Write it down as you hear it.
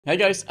Hey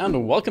guys,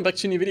 and welcome back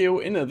to a new video.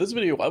 In this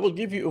video I will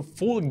give you a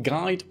full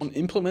guide on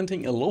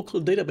implementing a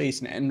local database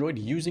in Android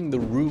using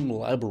the Room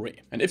library.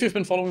 And if you've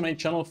been following my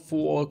channel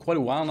for quite a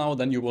while now,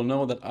 then you will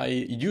know that I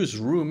use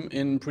Room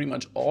in pretty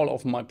much all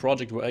of my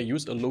projects where I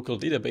use a local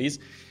database.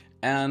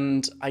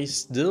 And I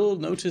still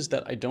notice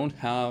that I don't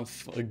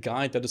have a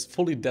guide that is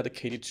fully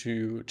dedicated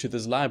to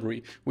this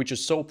library, which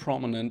is so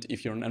prominent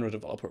if you're an Android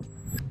developer.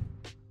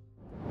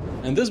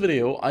 In this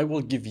video, I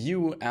will give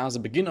you, as a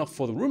beginner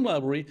for the Room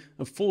library,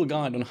 a full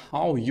guide on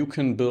how you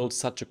can build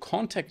such a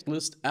contact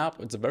list app.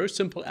 It's a very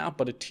simple app,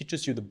 but it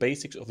teaches you the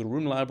basics of the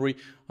Room library,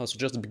 so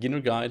just a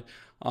beginner guide.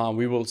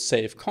 We will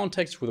save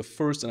contacts with a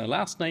first and a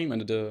last name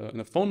and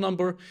a phone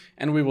number,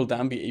 and we will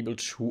then be able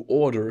to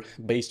order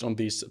based on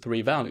these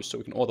three values. So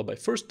we can order by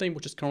first name,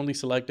 which is currently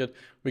selected,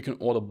 we can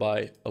order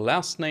by a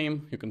last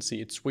name, you can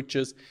see it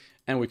switches,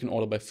 and we can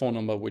order by phone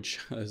number, which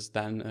is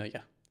then,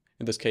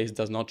 in this case,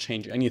 does not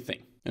change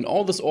anything. And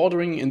all this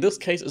ordering in this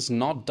case is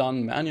not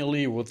done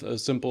manually with a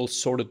simple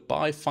sorted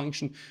by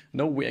function.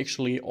 No, we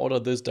actually order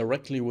this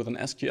directly with an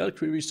SQL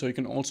query, so you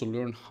can also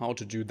learn how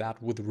to do that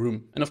with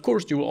Room. And of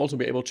course, you will also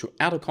be able to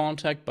add a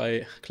contact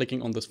by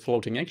clicking on this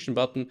floating action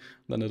button.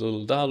 Then a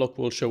little dialog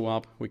will show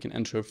up. We can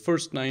enter a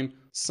first name,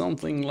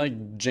 something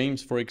like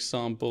James, for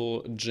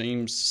example,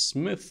 James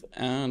Smith,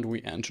 and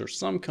we enter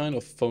some kind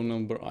of phone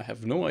number. I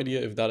have no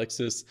idea if that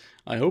exists.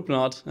 I hope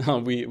not.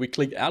 We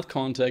click add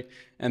contact,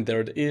 and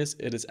there it is.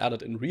 It is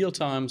added in real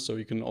time, so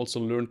you can also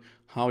learn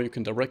how you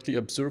can directly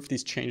observe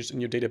these changes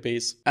in your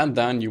database. And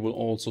then you will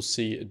also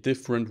see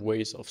different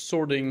ways of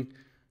sorting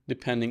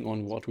depending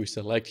on what we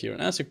select here.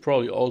 And as you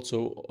probably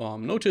also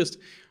noticed,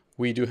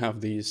 we do have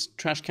these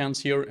trash cans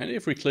here, and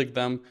if we click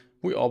them,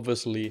 we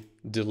obviously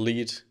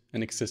delete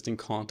an existing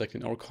contact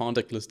in our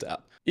contact list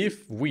app.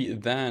 If we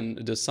then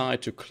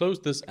decide to close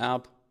this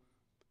app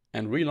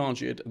and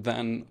relaunch it,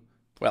 then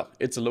well,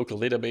 it's a local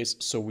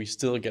database, so we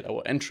still get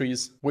our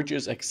entries, which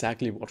is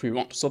exactly what we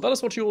want. So that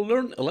is what you will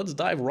learn. Let's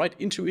dive right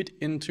into it,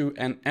 into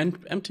an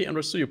empty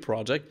Android Studio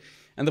project.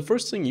 And the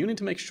first thing you need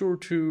to make sure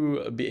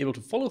to be able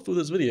to follow through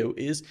this video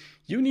is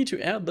you need to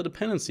add the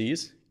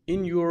dependencies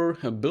in your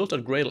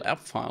build.gradle app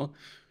file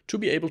to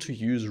be able to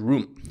use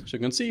Room. So you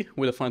can see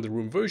we define the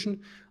Room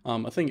version.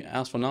 I think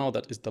as for now,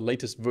 that is the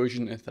latest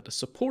version that is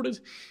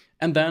supported.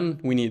 And then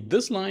we need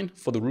this line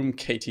for the Room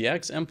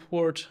KTX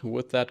import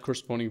with that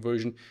corresponding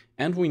version.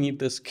 And we need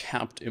this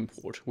capped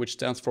import, which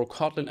stands for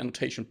Kotlin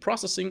Annotation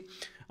Processing.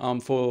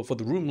 For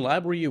the Room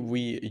library,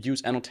 we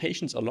use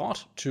annotations a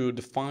lot to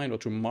define or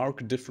to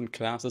mark different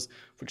classes,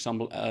 for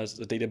example, as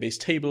a database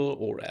table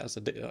or as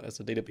a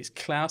database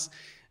class.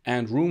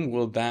 And Room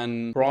will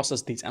then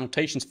process these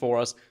annotations for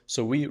us,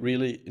 so we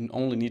really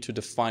only need to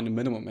define a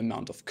minimum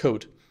amount of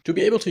code. To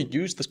be able to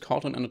use this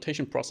Kotlin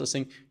annotation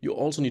processing, you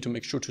also need to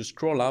make sure to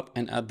scroll up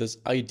and add this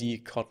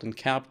ID Kotlin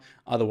cap,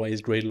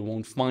 otherwise Gradle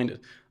won't find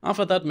it.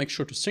 After that, make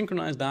sure to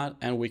synchronize that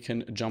and we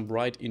can jump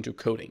right into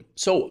coding.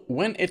 So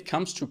when it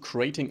comes to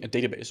creating a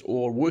database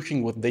or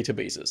working with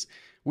databases,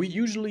 we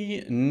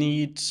usually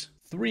need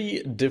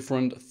three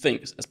different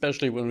things,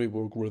 especially when we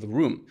work with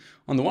Room.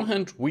 On the one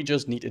hand, we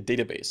just need a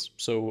database,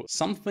 so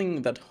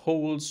something that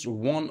holds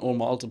one or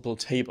multiple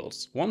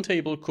tables. One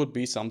table could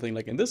be something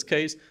like, in this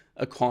case,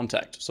 a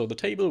contact. So the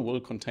table will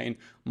contain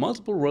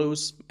multiple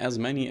rows, as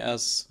many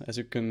as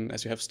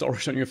you have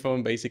storage on your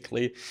phone,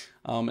 basically,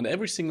 and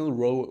every single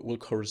row will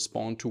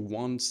correspond to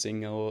one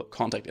single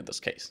contact in this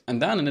case.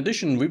 And then in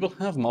addition, we will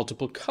have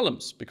multiple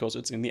columns because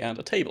it's in the end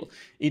a table.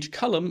 Each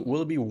column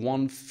will be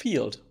one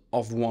field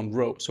of one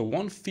row. So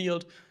one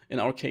field, in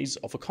our case,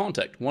 of a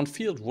contact. One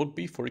field would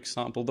be, for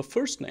example, the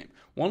first name.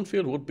 One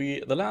field would be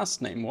the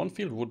last name. One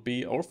field would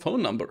be our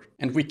phone number.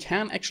 And we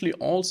can actually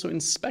also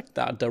inspect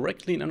that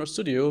directly in Android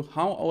Studio,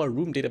 how our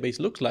Room database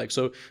looks like.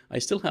 So I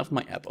still have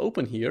my app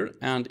open here.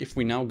 And if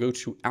we now go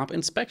to App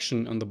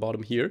Inspection on the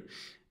bottom here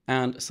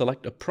and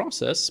select a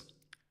process,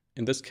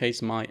 in this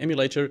case my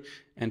emulator,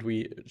 and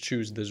we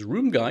choose this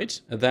Room guide,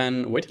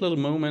 then wait a little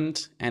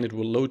moment and it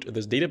will load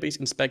this database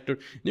inspector.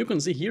 And you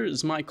can see here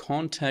is my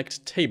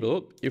contact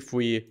table. If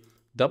we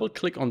double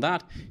click on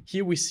that,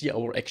 here we see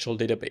our actual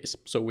database.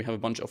 So we have a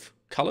bunch of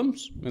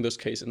columns, in this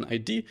case an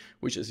ID,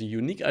 which is a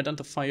unique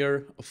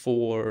identifier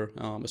for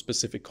a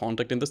specific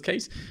contact in this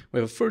case. We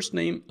have a first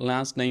name,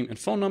 last name, and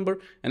phone number,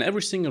 and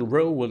every single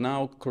row will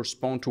now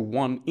correspond to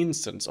one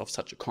instance of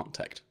such a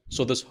contact.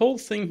 So this whole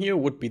thing here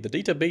would be the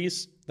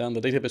database. Then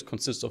the database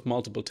consists of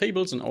multiple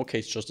tables, in our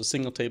case just a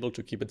single table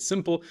to keep it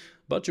simple,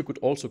 but you could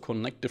also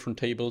connect different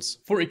tables.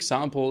 For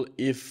example,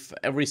 if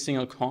every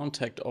single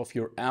contact of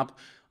your app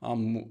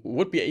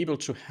would be able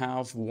to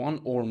have one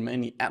or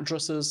many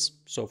addresses,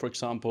 so for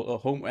example a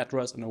home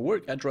address and a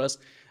work address,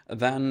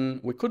 then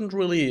we couldn't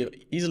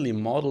really easily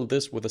model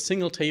this with a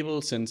single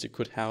table, since you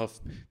could have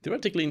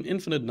theoretically an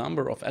infinite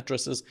number of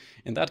addresses.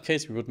 In that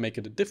case, we would make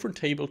it a different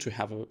table to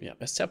have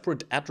a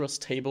separate address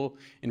table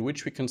in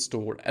which we can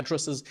store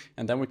addresses,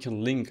 and then we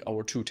can link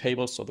our two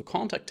tables, so the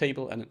contact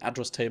table and an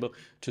address table,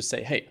 to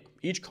say, hey,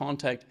 each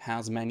contact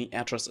has many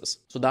addresses.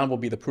 So that will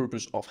be the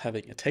purpose of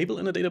having a table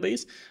in a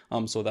database.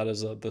 So that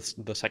is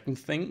the second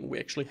thing we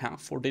actually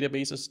have for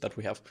databases, that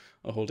we have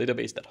a whole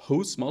database that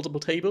hosts multiple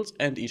tables,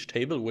 and each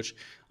table which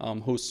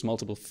hosts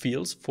multiple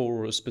fields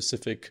for a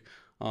specific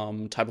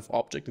type of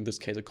object, in this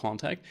case a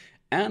contact.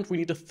 And we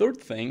need a third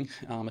thing,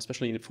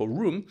 especially for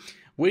Room,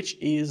 which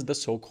is the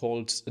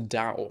so-called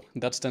DAO.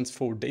 That stands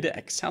for Data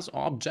Access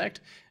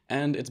Object.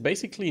 And it's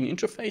basically an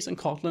interface in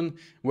Kotlin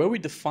where we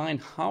define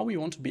how we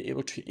want to be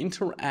able to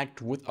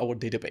interact with our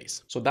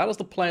database. So that is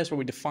the place where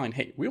we define,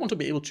 hey, we want to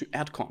be able to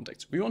add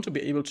contacts. We want to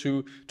be able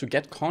to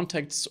get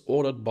contacts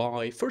ordered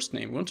by first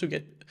name. We want to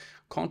get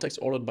contacts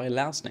ordered by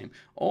last name.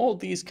 All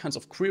these kinds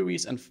of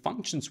queries and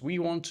functions we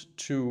want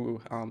to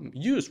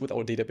use with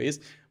our database,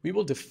 we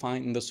will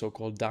define in the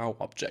so-called DAO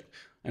object.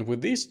 And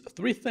with these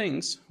three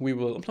things we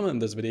will implement in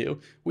this video,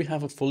 we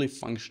have a fully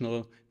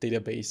functional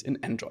database in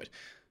Android.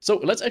 So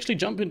let's actually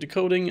jump into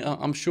coding.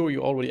 I'm sure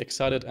you're already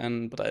excited,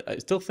 but I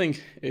still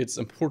think it's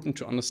important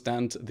to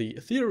understand the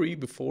theory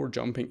before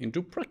jumping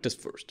into practice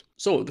first.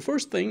 So the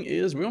first thing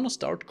is we want to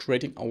start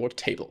creating our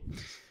table.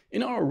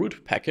 In our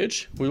root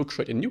package, we will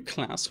create a new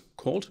class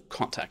called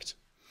contact.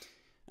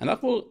 And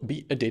that will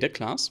be a data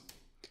class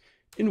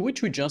in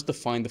which we just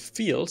define the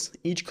fields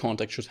each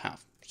contact should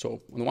have. So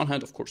on the one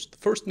hand, of course, the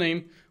first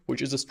name,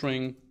 which is a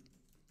string,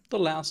 the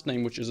last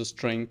name, which is a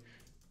string,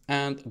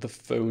 and the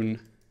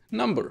phone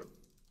number,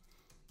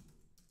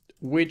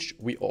 which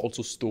we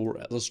also store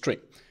as a string.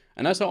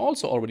 And as I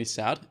also already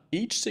said,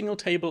 each single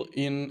table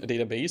in a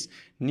database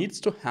needs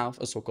to have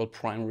a so-called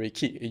primary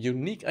key, a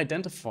unique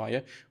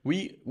identifier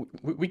we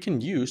can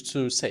use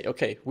to say,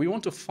 okay, we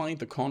want to find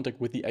the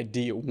contact with the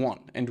ID 1,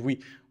 and we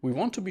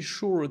want to be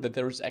sure that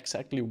there is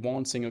exactly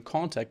one single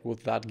contact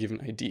with that given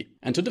ID.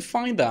 And to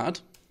define that,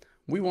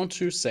 we want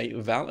to say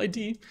val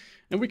ID,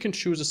 and we can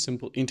choose a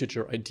simple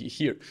integer ID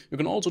here. You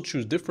can also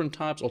choose different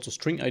types, also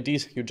string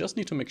IDs. You just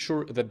need to make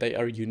sure that they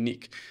are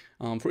unique.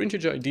 For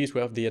integer IDs,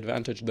 we have the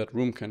advantage that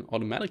Room can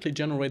automatically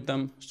generate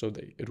them, so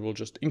it will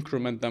just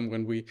increment them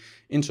when we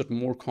insert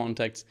more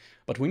contacts.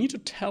 But we need to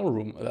tell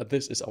Room that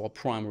this is our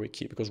primary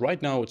key, because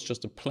right now it's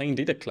just a plain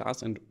data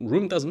class, and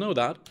Room doesn't know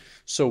that.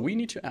 So we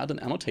need to add an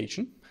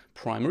annotation,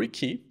 primary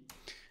key,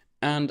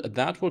 and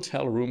that will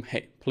tell Room,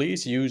 hey,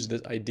 please use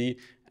this ID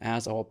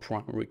as our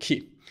primary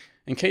key.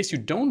 In case you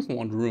don't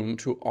want Room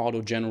to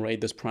auto-generate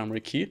this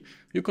primary key,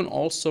 you can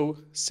also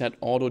set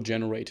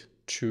auto-generate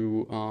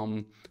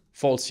to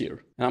false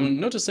here. And I'm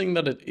noticing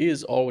that it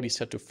is already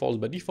set to false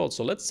by default,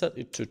 so let's set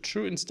it to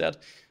true instead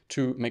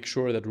to make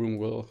sure that Room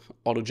will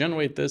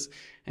auto-generate this.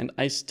 And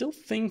I still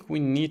think we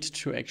need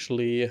to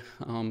actually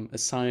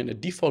assign a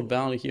default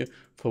value here,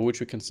 for which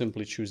we can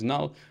simply choose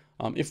null.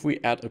 If we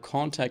add a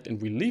contact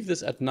and we leave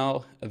this at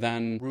null,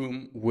 then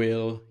Room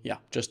will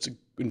just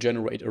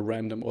generate a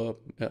random or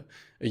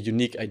a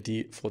unique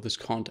ID for this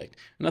contact.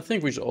 And I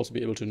think we should also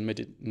be able to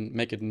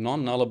make it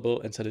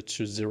non-nullable and set it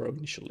to 0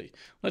 initially.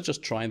 Let's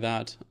just try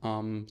that.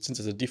 Since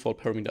it's a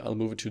default parameter, I'll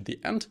move it to the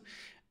end.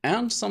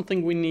 And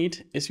something we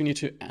need is we need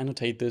to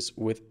annotate this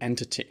with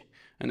entity.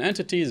 An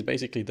entity is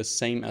basically the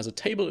same as a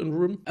table in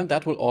Room, and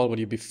that will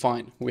already be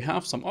fine. We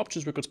have some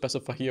options we could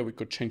specify here. We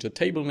could change the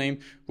table name,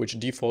 which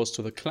defaults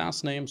to the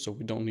class name, so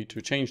we don't need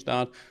to change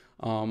that.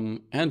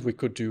 And we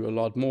could do a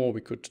lot more.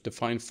 We could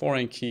define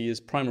foreign keys,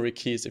 primary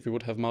keys if we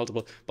would have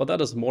multiple, but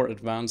that is more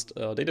advanced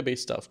database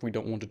stuff. We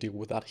don't want to deal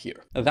with that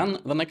here. Then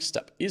the next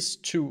step is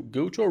to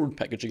go to our root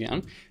package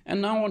again,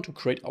 and now I want to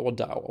create our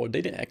DAO, our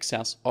data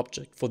access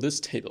object for this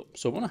table.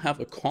 So I want to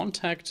have a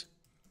contact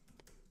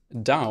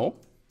DAO,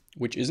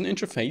 which is an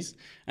interface.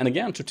 And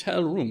again, to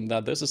tell Room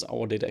that this is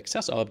our data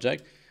access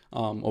object,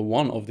 or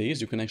one of these,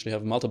 you can actually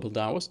have multiple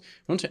DAOs.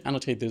 We want to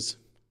annotate this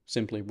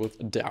simply with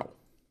DAO.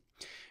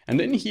 And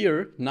in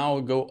here now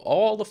go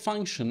all the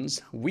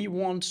functions we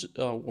want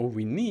or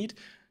we need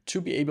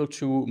to be able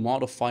to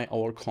modify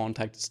our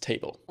contacts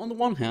table. On the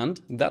one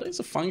hand, that is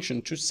a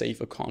function to save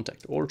a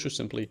contact or to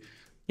simply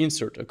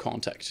insert a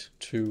contact,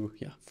 to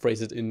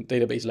phrase it in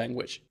database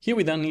language. Here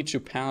we then need to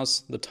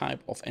pass the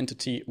type of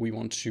entity we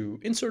want to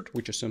insert,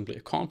 which is simply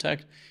a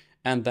contact.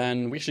 And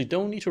then we actually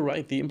don't need to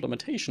write the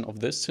implementation of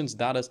this, since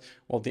that is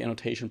what the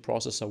annotation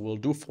processor will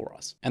do for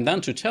us. And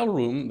then to tell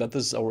Room that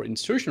this is our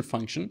insertion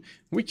function,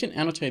 we can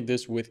annotate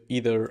this with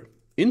either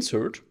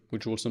insert,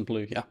 which will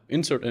simply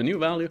insert a new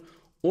value,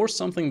 or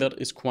something that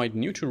is quite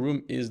new to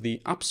Room is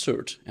the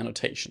upsert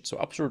annotation. So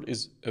upsert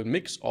is a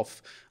mix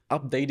of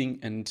updating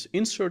and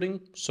inserting.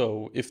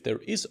 So if there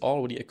is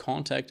already a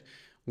contact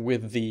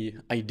with the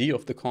ID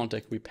of the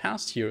contact we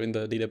passed here in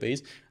the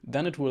database,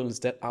 then it will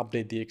instead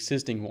update the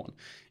existing one.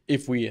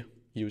 If we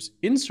use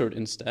insert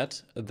instead,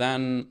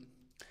 then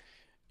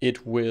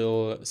it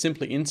will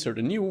simply insert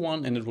a new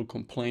one and it will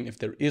complain if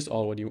there is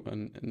already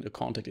a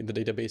contact in the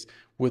database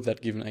with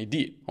that given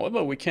ID.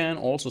 However, we can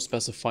also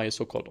specify a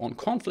so-called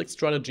on-conflict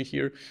strategy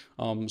here.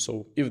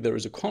 So if there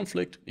is a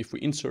conflict, if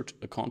we insert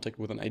a contact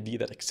with an ID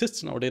that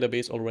exists in our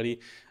database already,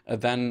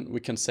 then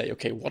we can say,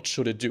 okay, what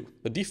should it do?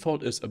 The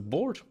default is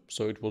abort,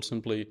 so it will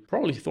simply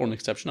probably throw an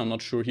exception, I'm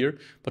not sure here,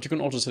 but you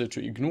can also set it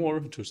to ignore,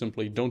 to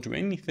simply don't do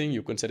anything.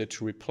 You can set it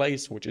to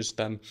replace, which is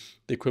then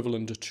the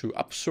equivalent to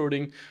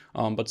upserting.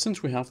 But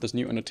since we have this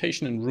new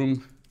annotation in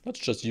room, let's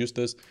just use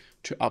this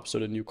to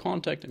upsert a new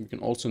contact, and we can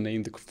also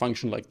name the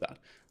function like that,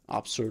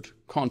 upsert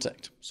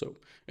contact. So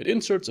it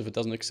inserts if it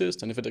doesn't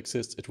exist, and if it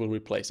exists, it will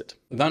replace it.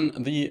 Then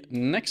the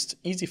next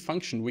easy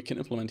function we can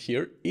implement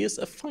here is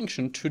a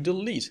function to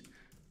delete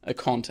a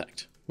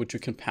contact, which you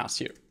can pass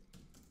here.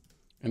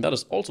 And that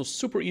is also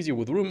super easy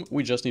with room.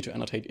 We just need to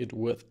annotate it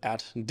with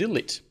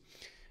 @delete.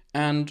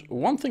 And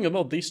one thing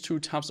about these two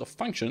types of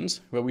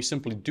functions, where we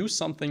simply do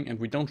something and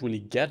we don't really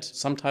get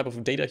some type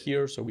of data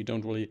here, so we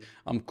don't really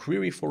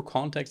query for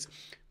context,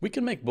 we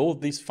can make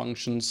both these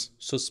functions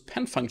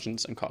suspend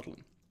functions in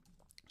Kotlin.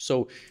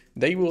 So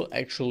they will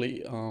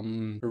actually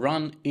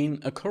run in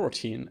a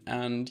coroutine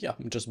and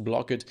just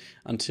block it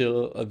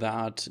until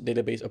that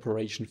database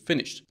operation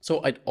finished.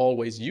 So I'd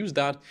always use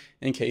that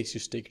in case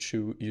you stick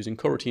to using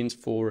coroutines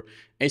for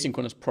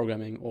asynchronous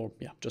programming or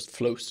just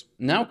flows.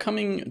 Now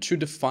coming to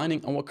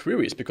defining our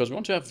queries, because we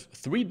want to have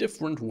 3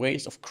 different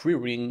ways of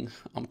querying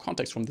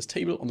context from this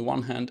table. On the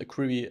one hand, a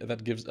query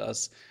that gives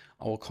us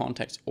our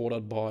contacts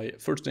ordered by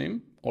first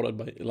name, ordered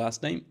by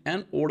last name,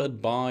 and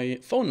ordered by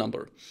phone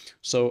number.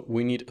 So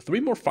we need 3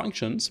 more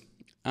functions,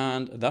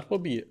 and that will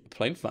be a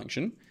plain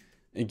function,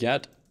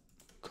 get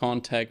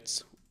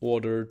contacts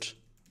ordered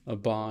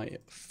by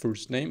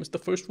first name is the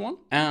first one.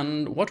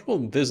 And what will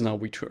this now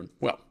return?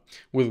 Well,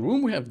 with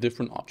room we have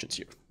different options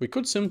here. We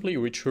could simply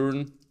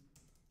return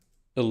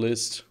a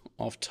list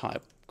of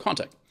type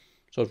contact.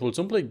 So it will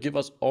simply give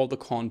us all the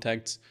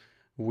contacts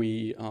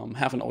we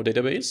have in our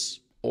database,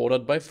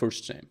 ordered by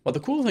first name. But the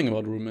cool thing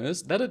about room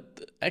is that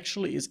it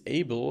actually is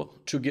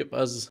able to give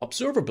us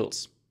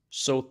observables.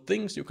 So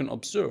things you can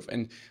observe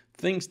and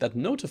things that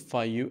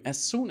notify you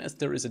as soon as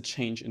there is a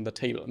change in the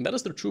table. And that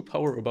is the true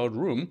power about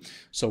room.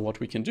 So what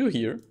we can do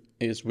here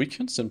is we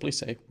can simply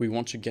say we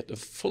want to get a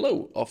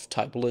flow of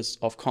type list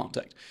of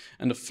contact.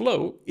 And a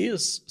flow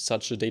is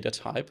such a data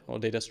type or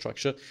data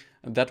structure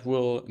that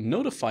will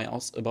notify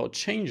us about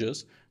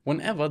changes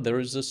whenever there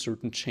is a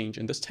certain change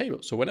in this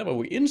table. So whenever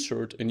we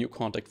insert a new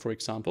contact, for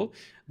example,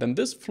 then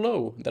this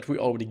flow that we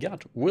already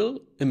got will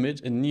emit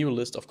a new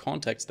list of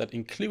contacts that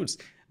includes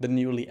the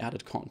newly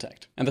added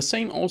contact. And the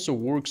same also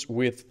works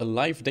with a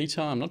live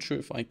data. I'm not sure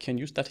if I can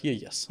use that here.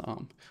 Yes,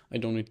 I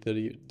don't need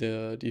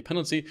the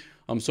dependency.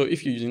 So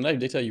if you're using live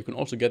data, you can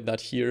also get that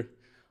here.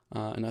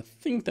 And I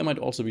think there might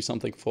also be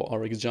something for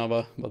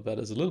RxJava, but that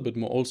is a little bit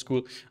more old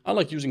school. I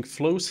like using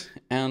flows.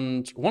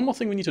 And one more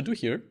thing we need to do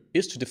here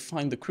is to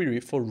define the query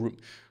for room.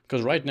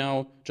 Because right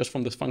now, just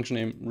from this function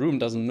name, room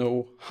doesn't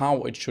know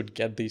how it should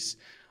get these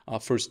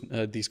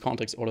these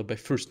contacts ordered by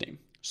first name.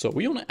 So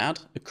we want to add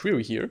a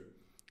query here,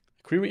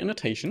 query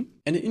annotation.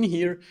 And in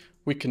here,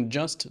 we can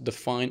just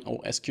define our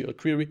SQL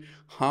query,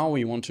 how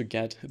we want to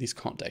get these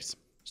contacts.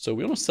 So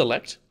we want to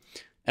select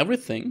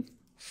everything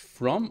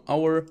from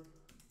our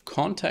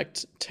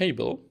contact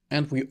table,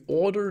 and we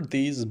order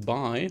these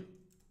by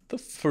the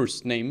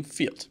first name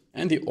field.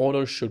 And the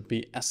order should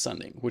be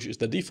ascending, which is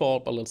the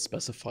default, but let's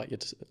specify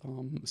it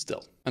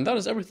still. And that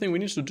is everything we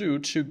need to do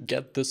to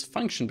get this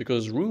function,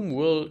 because room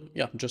will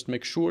just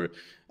make sure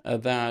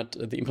that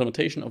the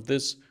implementation of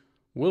this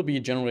will be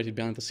generated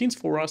behind the scenes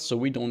for us, so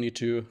we don't need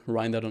to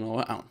run that on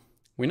our own.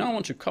 We now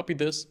want to copy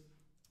this,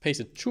 paste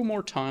it 2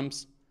 more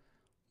times,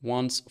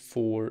 once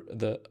for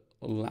the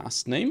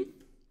last name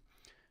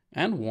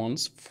and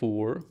once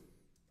for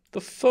the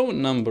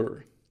phone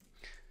number.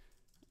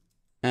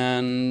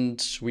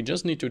 And we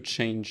just need to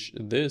change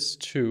this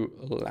to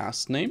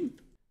last name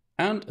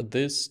and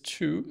this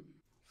to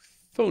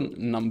phone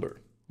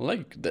number,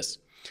 like this.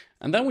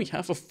 And then we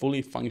have a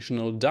fully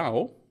functional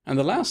DAO. And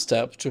the last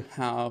step to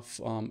have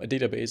a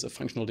database, a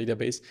functional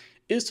database,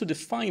 is to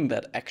define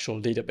that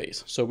actual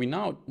database. So we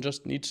now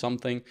just need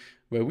something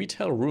where we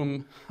tell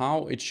room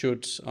how it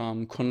should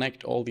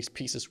connect all these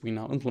pieces we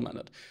now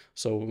implemented.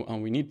 So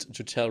we need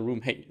to tell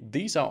room, hey,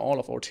 these are all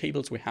of our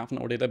tables we have in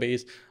our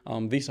database.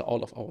 These are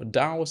all of our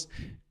DAOs,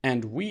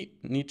 and we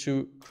need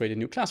to create a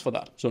new class for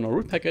that. So in our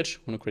root package,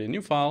 we're going to create a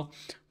new file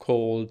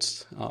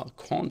called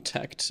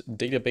contact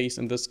database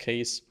in this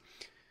case.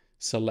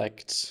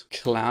 Select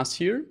class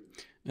here.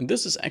 And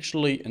this is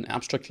actually an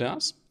abstract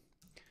class,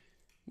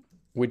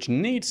 which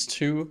needs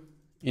to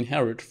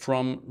inherit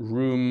from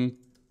room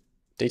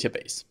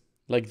database,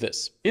 like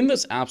this. In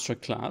this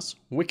abstract class,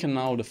 we can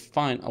now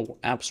define our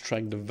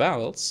abstract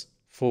vals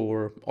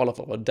for all of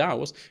our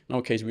DAOs. In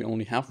our case, we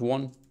only have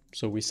one,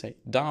 so we say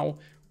DAO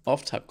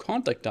of type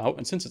contact now,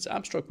 and since it's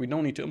abstract, we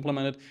don't need to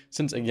implement it,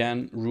 since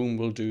again, room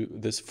will do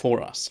this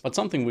for us. But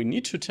something we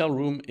need to tell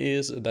room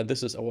is that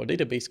this is our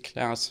database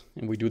class,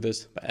 and we do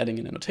this by adding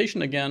an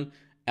annotation again,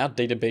 add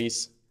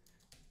database,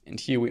 and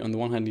here we on the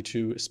one hand need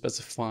to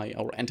specify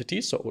our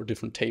entities, so our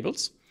different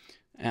tables,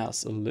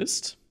 as a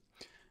list.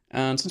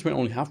 And since we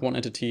only have one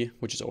entity,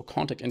 which is our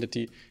contact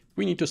entity,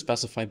 we need to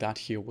specify that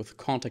here with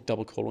contact :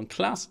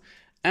 class.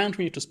 And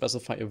we need to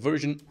specify a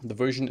version. The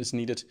version is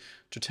needed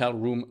to tell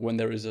room when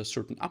there is a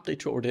certain update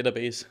to our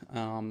database,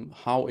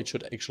 how it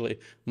should actually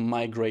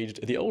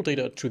migrate the old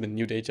data to the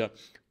new data.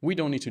 We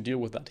don't need to deal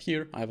with that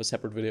here. I have a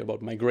separate video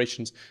about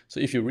migrations. So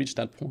if you reach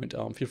that point,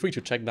 feel free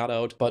to check that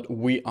out. But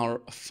we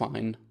are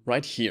fine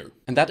right here.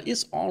 And that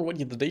is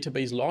already the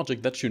database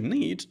logic that you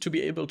need to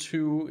be able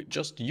to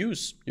just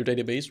use your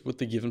database with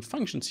the given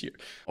functions here.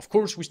 Of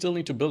course, we still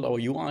need to build our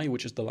UI,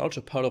 which is the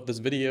larger part of this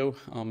video,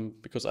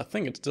 because I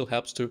think it still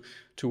helps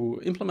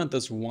to implement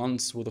this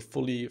once with a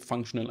fully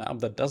functional app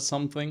that does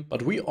something.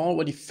 But we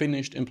already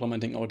finished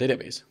implementing our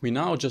database. We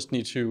now just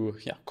need to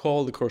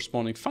call the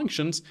corresponding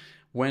functions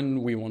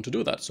when we want to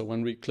do that. So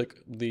when we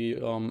click the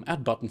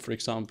add button, for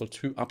example,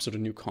 to upsert a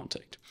new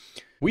contact.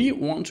 We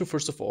want to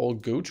first of all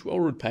go to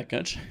our root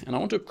package, and I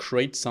want to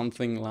create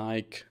something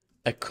like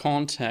a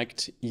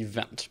contact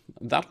event.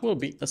 That will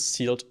be a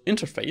sealed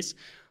interface,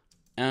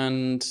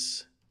 and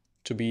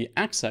to be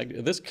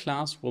exact, this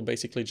class will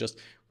basically just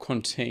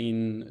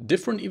contain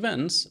different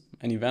events.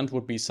 An event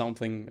would be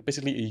something,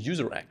 basically a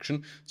user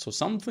action, so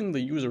something the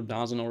user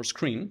does on our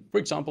screen. For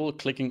example,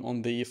 clicking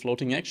on the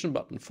floating action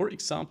button. For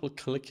example,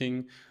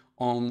 clicking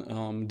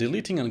on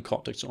deleting a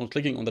contact, so on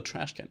clicking on the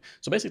trash can.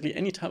 So basically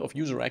any type of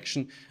user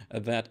action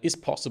that is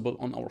possible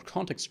on our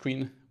contact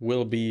screen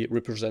will be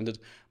represented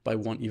by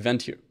one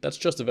event here. That's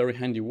just a very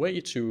handy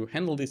way to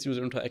handle these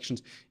user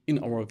interactions in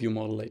our view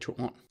model later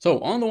on. So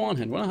on the one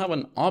hand, we'll have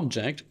an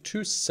object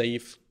to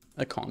save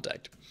a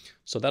contact.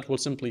 So that will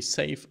simply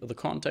save the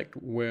contact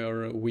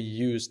where we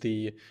use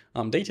the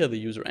data the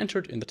user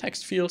entered in the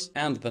text fields,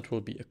 and that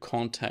will be a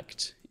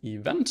contact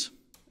event.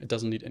 It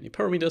doesn't need any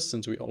parameters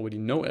since we already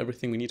know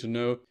everything we need to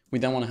know. We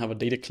then want to have a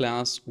data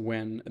class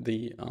when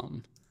the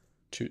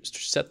to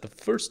set the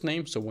first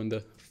name. So when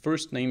the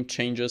first name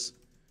changes,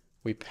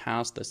 we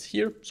pass this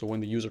here. So when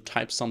the user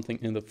types something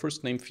in the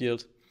first name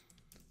field,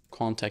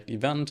 contact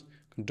event,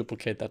 can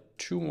duplicate that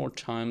 2 more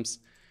times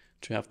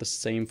to have the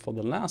same for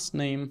the last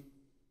name,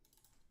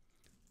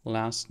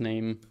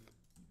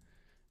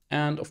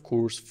 and of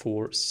course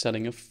for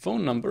setting a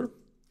phone number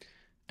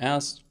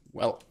as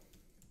well.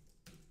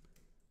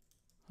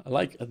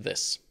 Like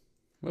this.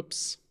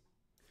 Whoops.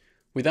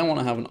 We then want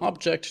to have an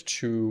object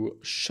to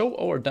show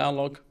our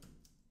dialog,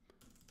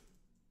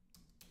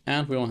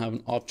 and we want to have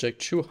an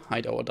object to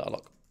hide our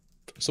dialog.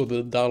 So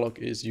the dialog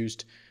is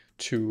used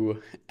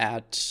to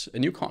add a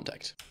new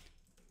contact.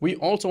 We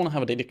also want to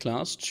have a data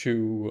class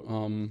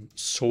to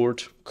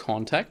sort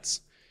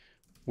contacts,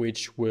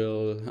 which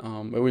will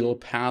where we will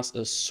pass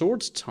a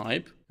sort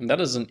type, and that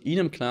is an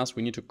enum class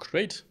we need to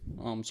create.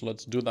 So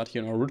let's do that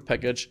here in our root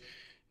package.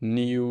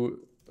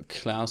 New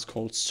class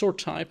called sort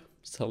type,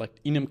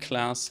 select enum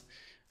class,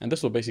 and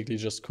this will basically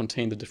just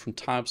contain the different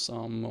types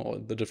or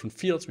the different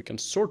fields we can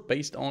sort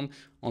based on.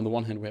 On the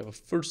one hand, we have a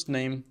first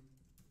name,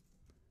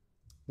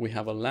 we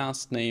have a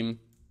last name,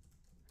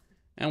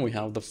 and we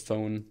have the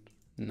phone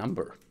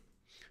number.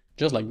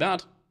 Just like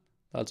that,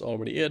 that's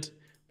already it.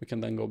 We can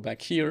then go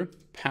back here,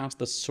 pass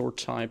the sort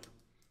type,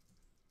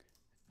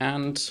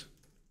 and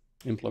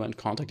implement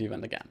contact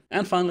event again.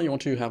 And finally, you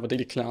want to have a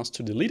data class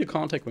to delete a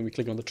contact when we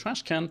click on the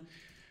trash can,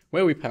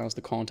 where we pass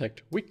the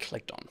contact we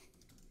clicked on,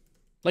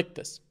 like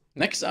this.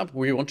 Next up,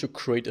 we want to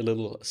create a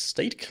little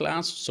state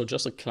class, so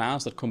just a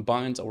class that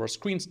combines our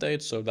screen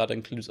state, so that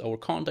includes our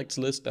contacts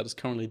list that is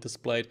currently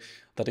displayed,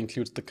 that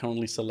includes the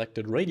currently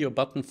selected radio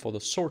button for the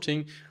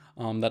sorting,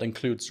 that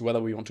includes whether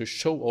we want to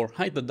show or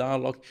hide the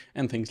dialog,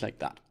 and things like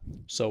that.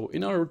 So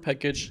in our root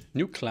package,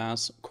 new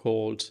class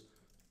called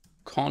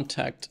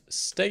contact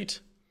state,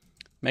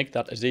 make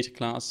that a data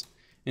class,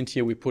 and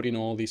here we put in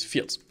all these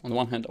fields. On the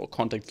one hand, our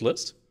contact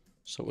list,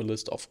 so a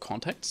list of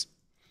contacts,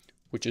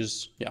 which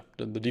is,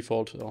 the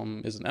default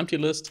is an empty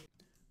list.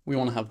 We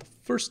want to have the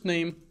first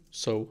name,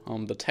 so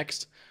the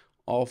text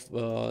of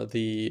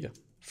the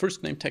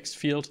first name text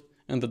field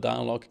in the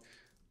dialog.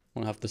 We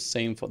want to have the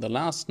same for the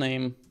last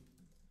name,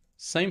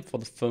 same for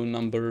the phone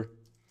number,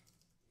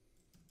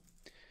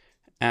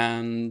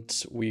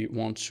 and we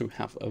want to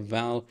have a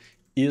val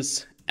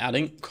is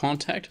adding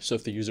contact. So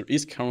if the user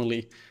is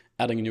currently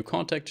adding a new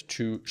contact,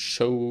 to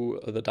show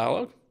the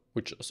dialog,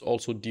 which is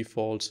also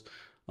default,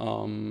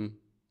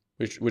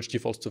 which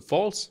defaults to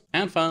false.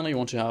 And finally, you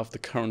want to have the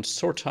current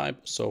sort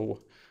type.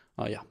 So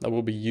that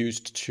will be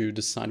used to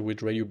decide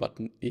which radio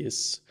button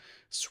is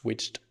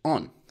switched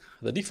on.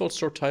 The default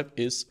sort type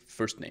is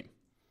first name.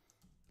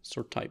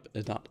 Sort type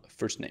is not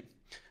first name.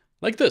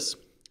 Like this.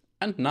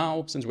 And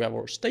now, since we have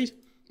our state,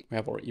 we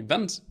have our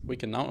events, we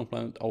can now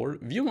implement our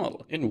view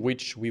model in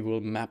which we will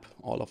map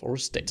all of our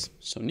states.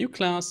 So new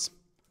class,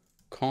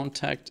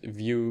 contact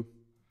view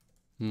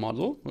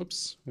model,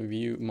 oops,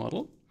 view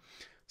model,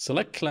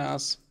 select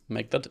class,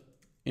 make that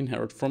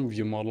inherit from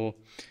view model.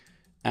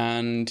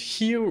 And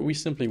here we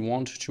simply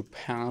want to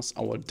pass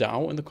our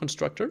DAO in the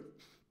constructor.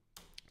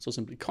 So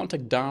simply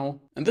contact DAO,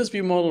 and this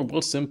view model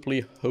will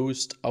simply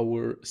host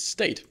our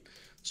state.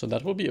 So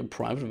that will be a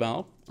private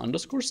val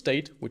underscore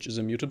state, which is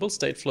a mutable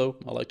state flow.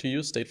 I like to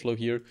use state flow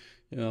here.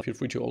 Feel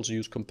free to also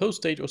use compose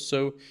state or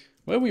so,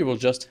 where we will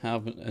just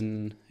have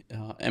an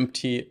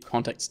empty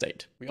contact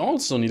state. We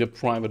also need a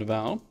private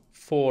val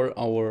for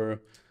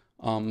our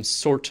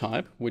sort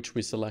type, which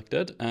we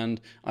selected. And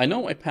I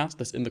know I passed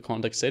this in the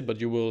context state, but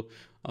you will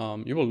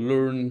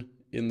learn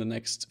in the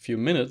next few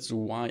minutes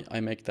why I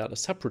make that a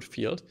separate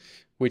field,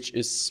 which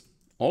is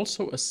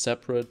also a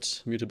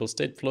separate mutable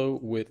state flow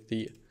with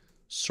the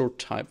sort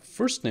type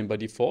first name by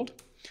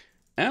default.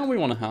 And we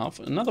want to have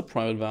another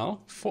private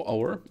val for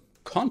our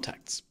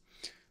contacts.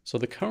 So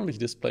the currently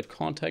displayed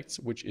contacts,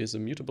 which is a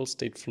mutable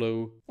state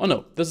flow. Oh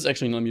no, this is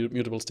actually not a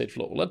mutable state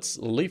flow. Let's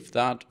leave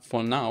that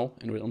for now,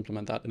 and we'll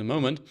implement that in a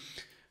moment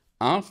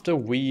after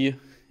we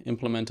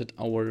implemented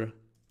our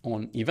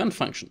on event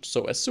function.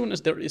 So as soon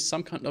as there is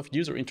some kind of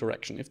user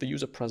interaction, if the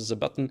user presses a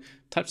button,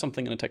 types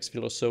something in a text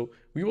field or so,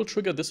 we will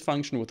trigger this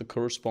function with the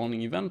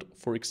corresponding event.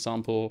 For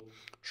example,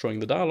 showing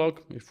the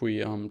dialog, if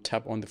we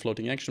tap on the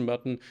floating action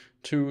button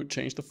to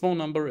change the phone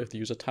number, if the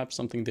user types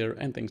something there,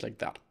 and things like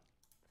that.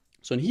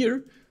 So in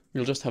here,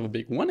 we'll just have a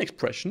big when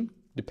expression.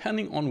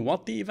 Depending on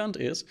what the event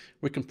is,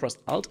 we can press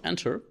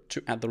Alt-Enter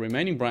to add the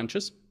remaining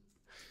branches.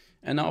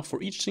 And now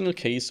for each single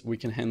case, we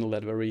can handle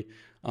that very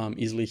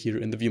easily here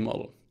in the view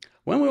model.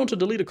 When we want to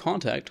delete a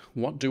contact,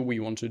 what do we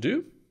want to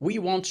do? We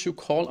want to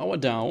call our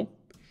DAO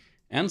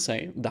and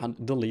say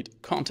that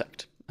delete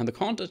contact. And the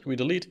contact we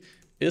delete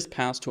is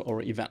passed to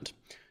our event.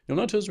 You'll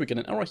notice we get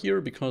an error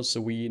here because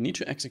we need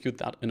to execute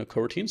that in a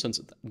coroutine,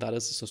 since that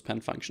is a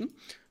suspend function.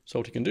 So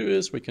what we can do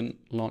is we can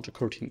launch a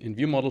coroutine in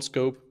view model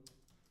scope,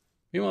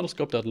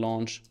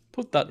 launch,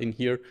 put that in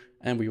here,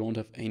 and we won't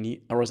have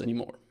any errors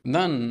anymore.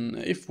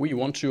 Then if we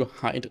want to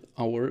hide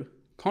our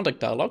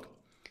contact dialog,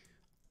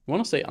 we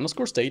want to say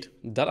underscore state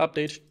that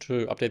update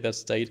to update that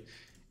state,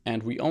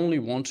 and we only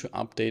want to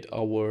update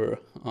our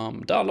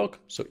dialog.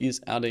 So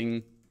is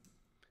adding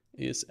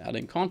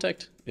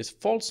contact is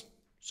false,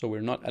 so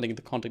we're not adding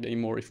the contact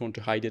anymore if we want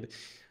to hide it.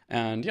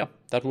 And yeah,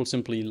 that will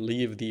simply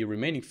leave the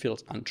remaining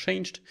fields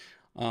unchanged.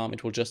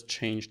 It will just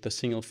change the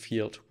single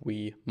field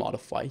we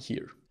modify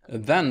here.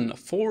 Then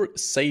for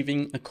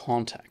saving a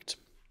contact,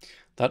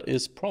 that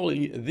is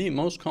probably the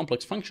most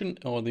complex function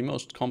or the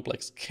most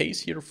complex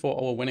case here for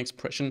our when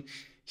expression.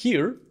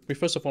 Here, we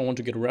first of all want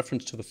to get a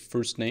reference to the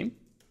first name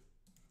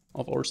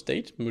of our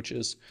state, which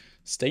is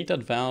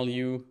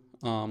state.value.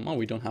 Oh,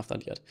 we don't have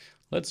that yet.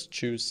 Let's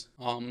choose,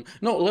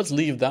 no, let's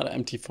leave that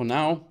empty for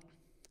now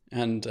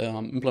and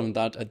implement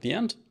that at the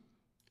end.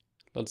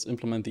 Let's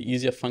implement the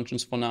easier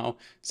functions for now.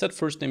 Set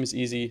first name is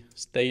easy,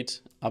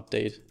 state,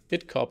 update,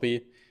 it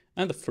copy,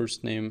 and the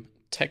first name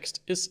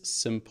text is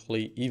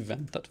simply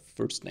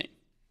event.firstName.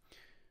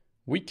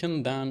 We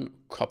can then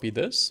copy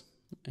this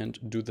and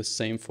do the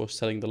same for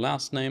setting the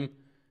last name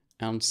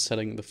and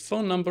setting the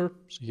phone number.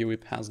 So here we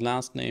pass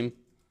last name.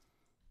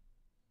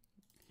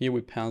 Here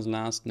we pass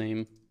last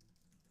name.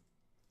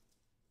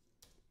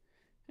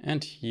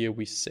 And here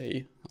we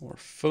say our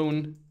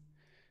phone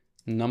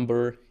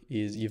number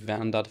is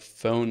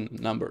event.phone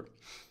number.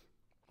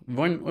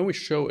 When we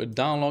show a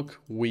dialog,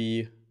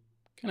 we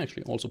can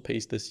actually also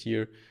paste this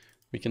here.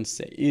 We can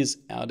say is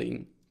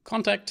adding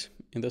contact.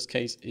 In this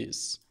case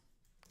is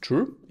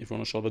true if we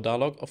want to show the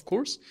dialog, of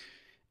course.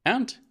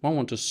 And when we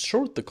want to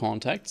sort the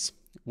contacts,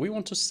 we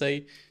want to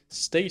say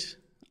state,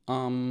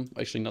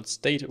 actually not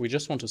state, we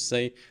just want to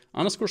say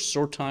underscore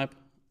sort type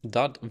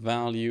dot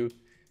value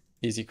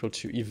is equal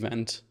to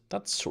event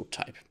dot sort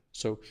type.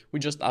 So we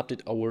just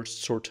update our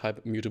sort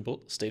type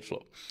mutable state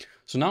flow.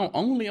 So now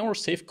only our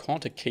save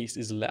contact case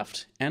is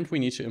left, and we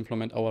need to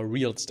implement our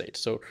real state.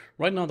 So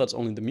right now that's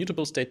only the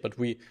mutable state, but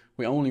we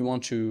only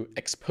want to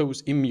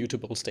expose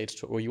immutable states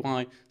to our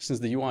UI, since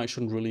the UI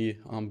shouldn't really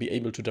be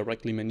able to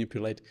directly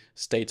manipulate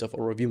states of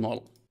our view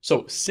model.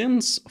 So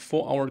since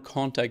for our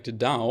contact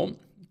DAO,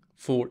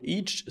 for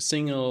each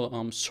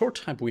single sort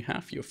type we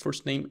have here,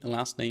 first name,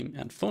 last name,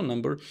 and phone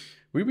number,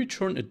 we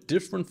return a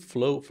different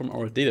flow from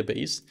our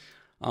database.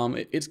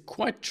 It's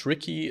quite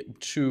tricky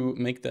to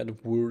make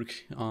that work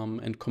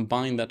and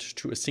combine that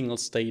to a single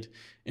state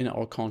in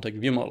our contact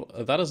view model.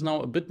 That is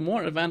now a bit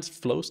more advanced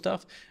flow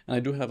stuff, and I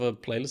do have a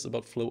playlist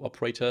about flow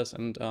operators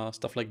and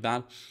stuff like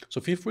that.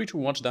 So feel free to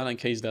watch that in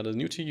case that is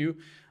new to you.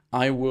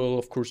 I will,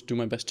 of course, do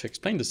my best to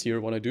explain this here,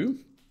 what I do.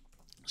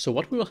 So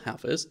what we will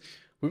have is,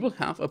 we will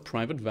have a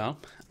private val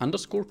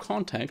underscore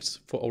contacts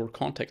for our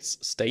contacts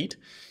state,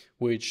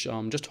 which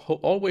just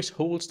always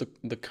holds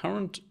the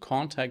current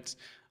contacts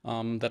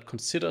that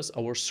considers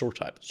our sort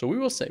type. So we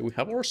will say we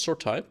have our sort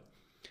type,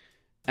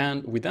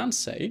 and we then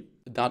say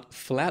that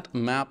flat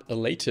map a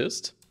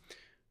latest,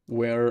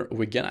 where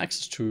we get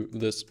access to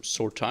this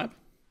sort type,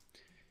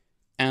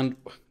 and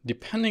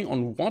depending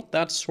on what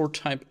that sort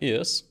type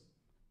is,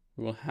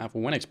 we will have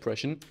when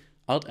expression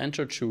Alt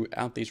Enter to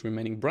add these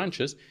remaining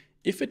branches.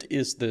 If it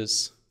is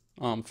this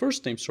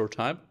first name sort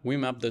type, we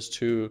map this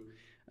to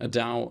a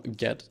DAO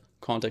get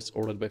context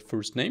ordered by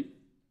first name.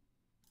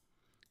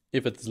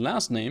 If it's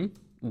last name,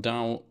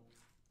 DAO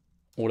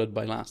ordered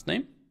by last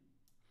name,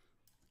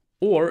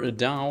 or a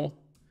DAO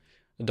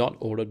dot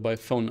ordered by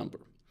phone number.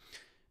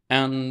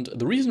 And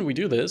the reason we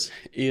do this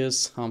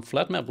is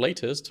flat map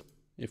latest.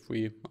 If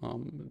we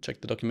check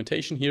the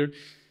documentation here,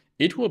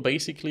 it will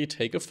basically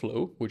take a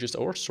flow, which is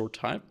our sort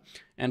type,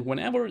 and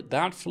whenever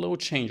that flow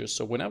changes,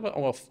 so whenever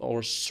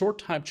our sort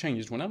type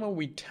changes, whenever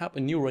we tap a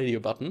new radio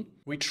button,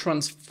 we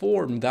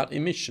transform that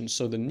emission,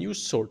 so the new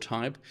sort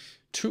type,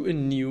 to a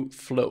new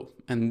flow.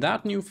 And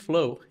that new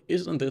flow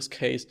is, in this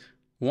case,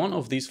 one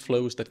of these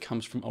flows that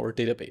comes from our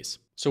database.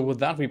 So with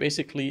that, we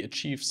basically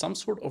achieve some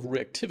sort of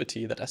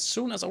reactivity that as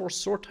soon as our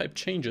sort type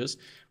changes,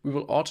 we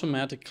will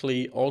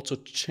automatically also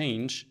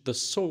change the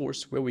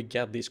source where we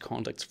get these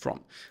contacts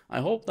from.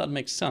 I hope that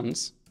makes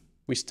sense.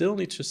 We still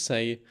need to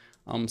say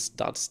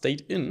start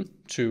state in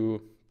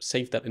to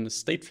save that in the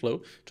state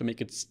flow, to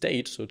make it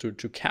state, so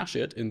to cache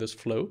it in this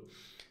flow.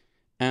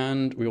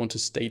 And we want to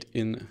state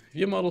in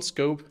view model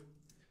scope.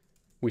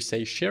 We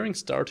say sharing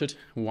started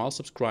while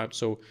subscribed.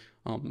 So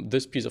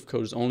this piece of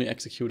code is only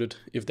executed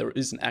if there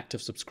is an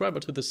active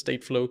subscriber to the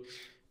state flow.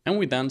 And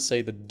we then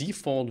say the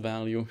default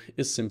value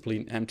is simply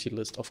an empty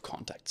list of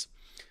contacts.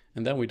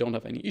 And then we don't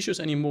have any issues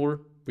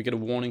anymore. We get a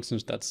warning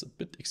since that's a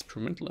bit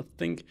experimental, I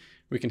think.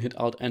 We can hit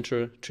Alt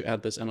Enter to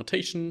add this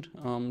annotation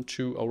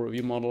to our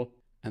view model,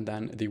 and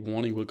then the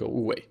warning will go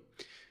away.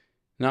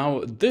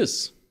 Now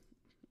this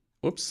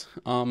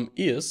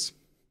is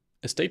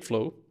a state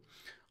flow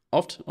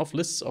of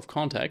lists of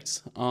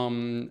contacts,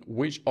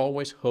 which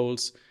always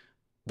holds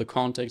the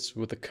contacts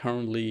with the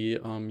currently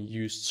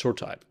used sort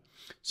type.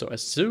 So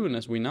as soon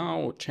as we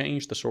now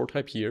change the sort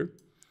type here,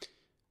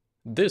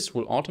 this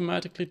will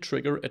automatically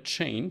trigger a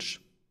change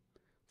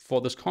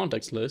for this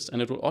contacts list,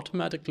 and it will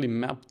automatically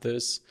map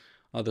this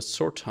the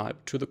sort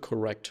type to the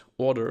correct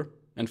order,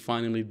 and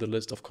finally the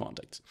list of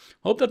contacts.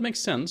 Hope that makes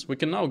sense. We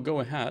can now go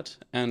ahead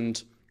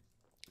and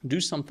do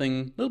something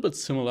a little bit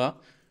similar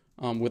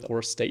with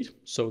our state.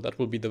 So that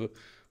will be the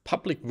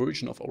public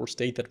version of our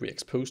state that we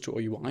expose to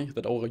our UI,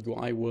 that our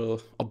UI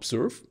will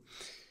observe.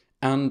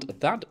 And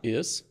that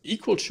is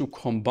equal to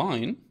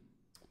combine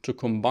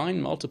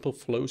multiple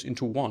flows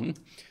into one.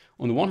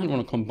 On the one hand, we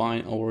want to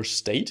combine our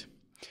state.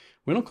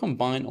 We want to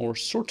combine our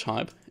sort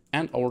type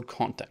and our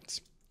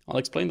contacts. I'll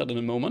explain that in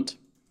a moment.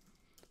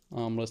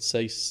 Let's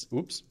say,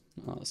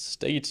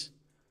 state,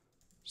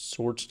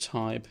 sort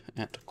type,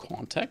 and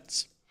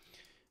contacts.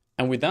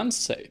 And we then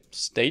say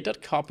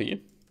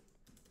state.copy,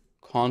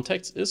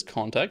 contacts is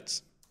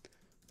contacts,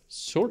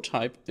 sort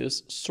type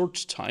is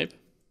sort type.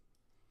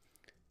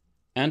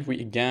 And we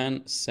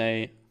again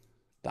say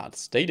that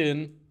state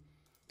in,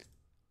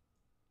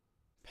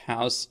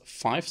 pass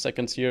 5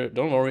 seconds here.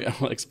 Don't worry, I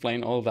will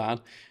explain all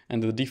that.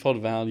 And the default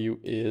value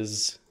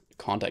is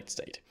contact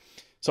state.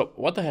 So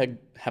what the heck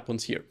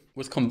happens here?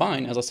 With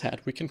combine, as I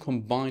said, we can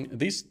combine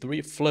these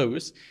three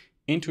flows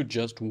into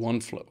just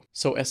one flow.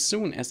 So as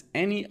soon as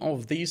any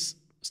of these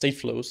state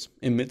flows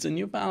emits a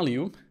new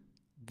value,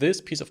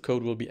 this piece of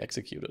code will be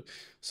executed.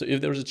 So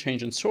if there is a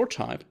change in sort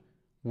type,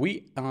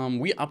 we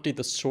update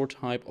the sort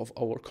type of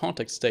our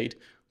contact state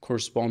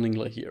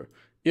correspondingly here.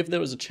 If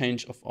there is a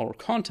change of our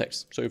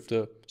context, so if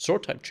the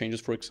sort type changes,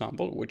 for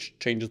example, which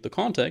changes the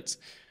context,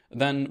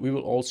 then we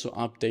will also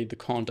update the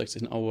context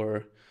in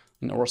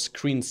our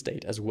screen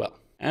state as well.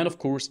 And of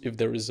course, if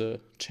there is a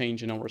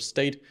change in our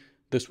state,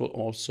 this will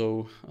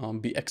also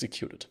be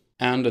executed.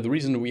 And the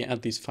reason we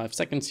add these 5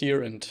 seconds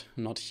here and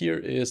not here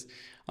is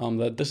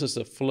that this is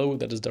a flow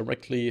that is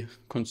directly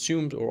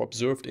consumed or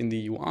observed in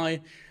the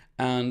UI.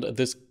 And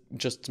this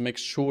just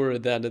makes sure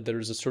that there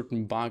is a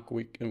certain bug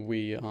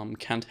we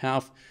can't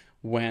have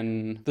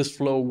when this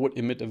flow would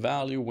emit a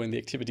value when the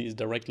activity is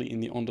directly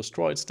in the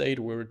onDestroyed state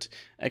where it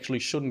actually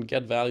shouldn't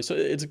get value. So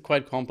it's a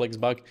quite complex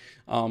bug,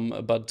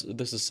 but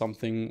this is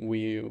something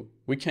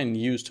we can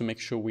use to make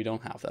sure we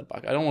don't have that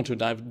bug. I don't want to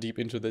dive deep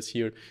into this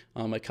here.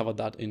 I covered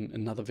that in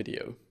another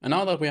video. And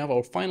now that we have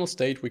our final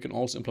state, we can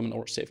also implement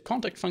our save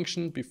contact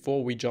function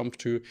before we jump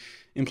to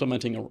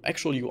implementing our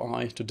actual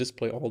UI to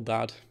display all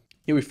that.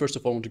 Here we first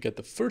of all want to get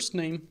the first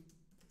name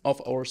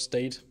of our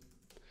state.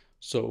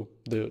 So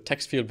the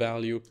text field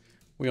value.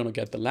 We want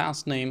to get the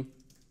last name,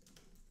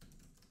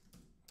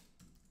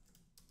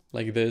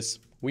 like this.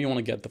 We want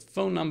to get the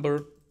phone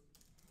number.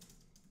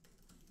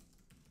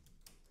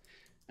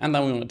 And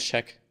then we want to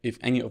check if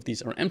any of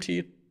these are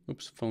empty.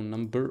 Oops, phone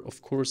number,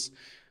 of course.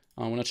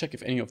 I want to check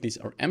if any of these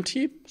are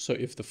empty. So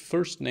if the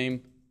first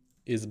name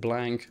is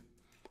blank,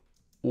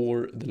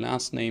 or the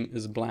last name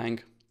is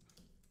blank,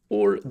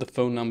 or the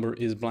phone number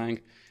is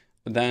blank,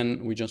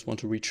 then we just want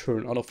to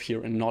return out of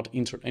here and not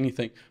insert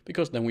anything,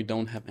 because then we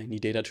don't have any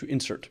data to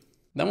insert.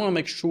 Then we want to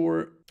make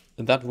sure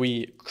that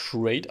we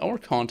create our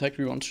contact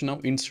we want to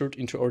now insert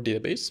into our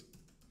database,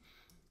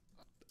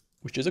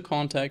 which is a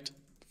contact.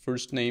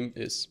 First name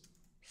is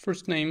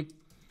first name,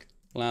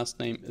 last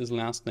name is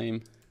last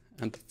name,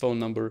 and the phone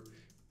number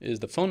is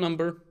the phone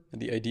number.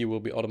 The ID will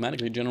be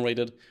automatically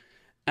generated.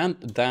 And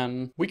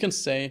then we can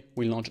say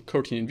we launch a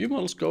Cortinian view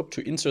model scope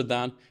to insert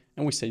that,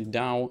 and we say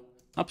DAO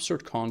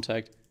upsert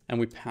contact, and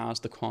we pass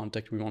the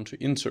contact we want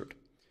to insert.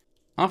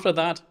 After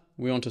that,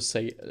 we want to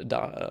say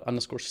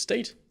underscore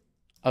state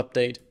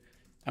update,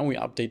 and we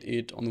update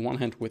it on the one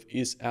hand with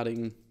is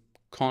adding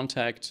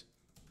contact,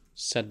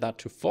 set that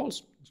to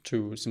false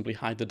to simply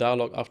hide the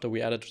dialog after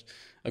we added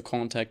a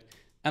contact,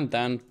 and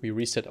then we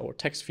reset our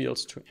text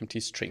fields to empty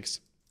strings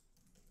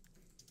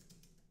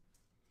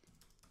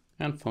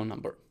and phone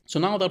number. So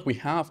now that we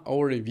have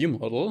our view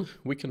model,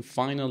 we can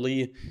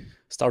finally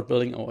start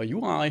building our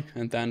UI,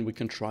 and then we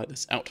can try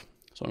this out.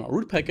 So in our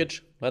root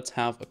package, let's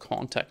have a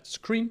contact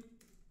screen,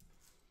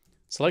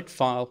 select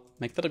file,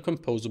 make that a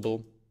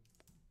composable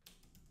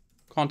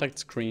contact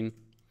screen.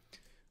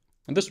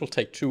 And this will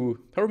take two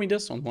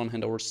parameters, on one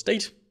hand our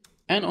state,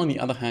 and on the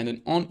other hand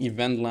an on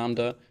event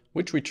lambda,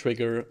 which we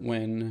trigger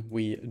when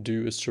we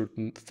do a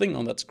certain thing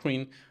on that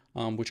screen,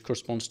 which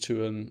corresponds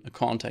to a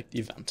contact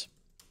event,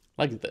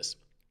 like this.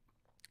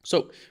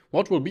 So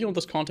what will be on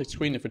this contact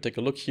screen, if we take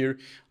a look here,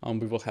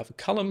 we will have a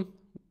column,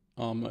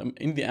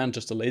 in the end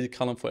just a lazy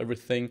column for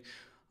everything,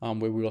 where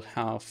we will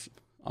have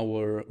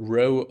our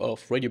row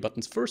of radio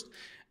buttons first,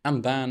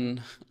 and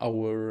then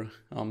our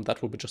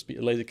that will just be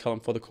a lazy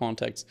column for the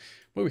contacts,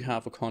 where we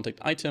have a contact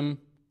item,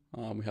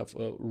 we have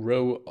a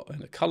row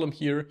and a column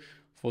here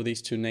for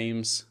these two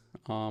names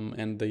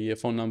and the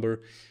phone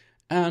number,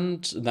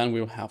 and then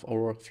we'll have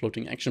our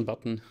floating action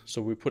button,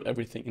 so we put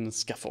everything in a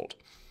scaffold.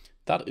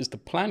 That is the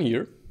plan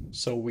here.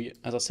 So we,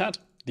 as I said,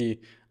 the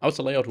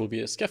outer layout will be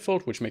a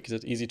scaffold, which makes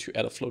it easy to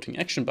add a floating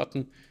action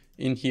button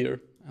in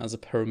here as a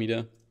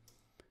parameter.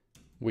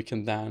 We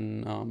can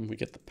then, we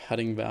get the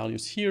padding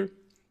values here,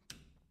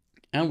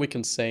 and we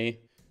can say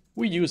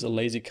we use a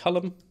lazy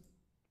column,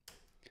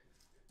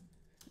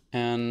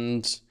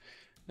 and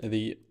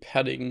the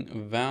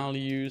padding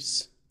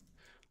values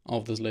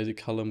of this lazy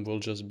column will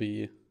just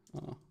be,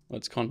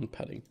 it's content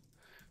padding.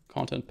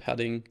 Content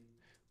padding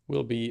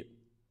will be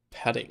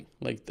padding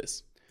like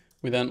this.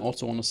 We then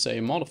also want to say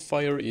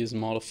modifier is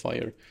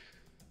modifier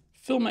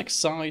fill max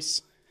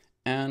size,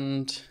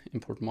 and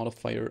import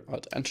modifier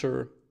at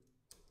enter.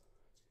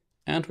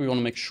 And we want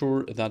to make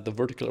sure that the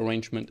vertical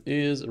arrangement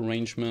is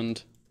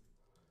arrangement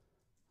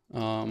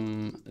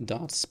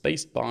dot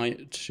spaced by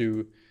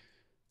to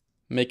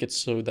make it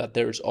so that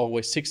there is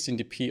always 16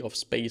 dp of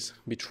space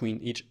between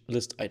each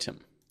list item.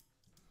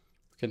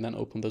 We can then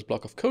open this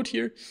block of code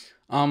here.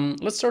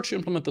 Let's start to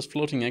implement this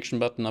floating action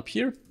button up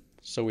here.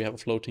 So we have a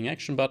floating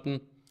action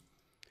button.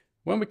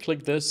 When we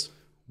click this,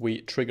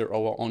 we trigger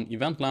our on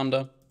event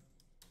lambda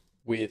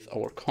with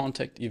our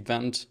contact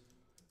event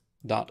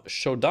dot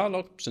show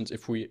dialog, since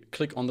if we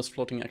click on this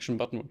floating action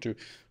button, we want to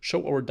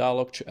show our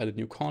dialog to add a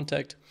new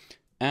contact,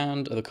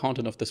 and the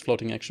content of this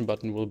floating action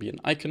button will be an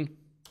icon,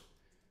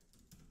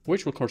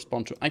 which will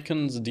correspond to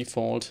icons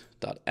default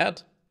dot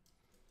add,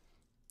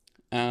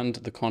 and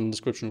the content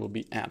description will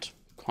be add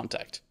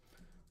contact,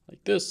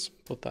 like this.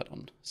 Put that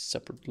on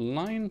separate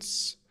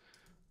lines.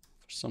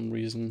 For some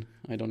reason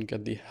I don't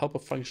get the helper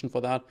function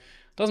for that.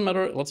 Doesn't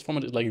matter, let's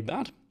format it like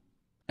that,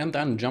 and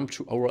then jump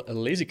to our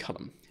lazy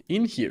column.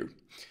 In here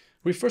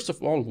we first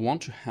of all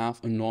want to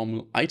have a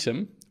normal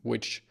item,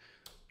 which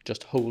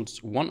just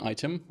holds one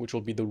item, which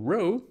will be the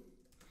row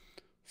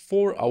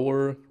for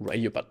our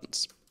radio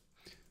buttons.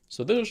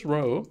 So this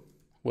row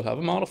will have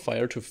a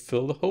modifier to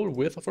fill the whole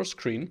width of our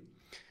screen,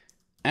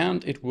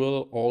 and it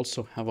will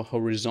also have a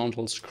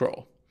horizontal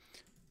scroll.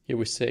 Here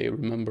we say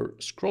remember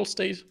scroll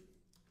state.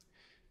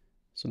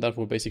 So that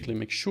will basically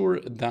make sure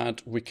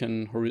that we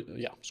can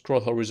scroll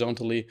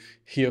horizontally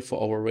here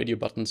for our radio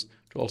buttons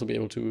to also be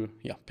able to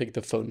pick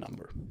the phone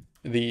number.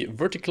 The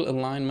vertical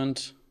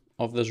alignment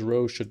of this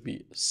row should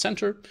be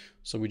center.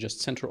 So we just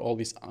center all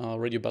these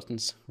radio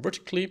buttons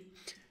vertically.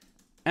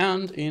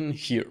 And in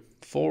here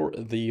for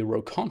the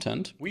row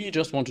content, we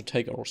just want to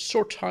take our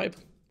sort type,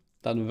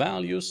 that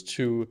values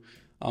to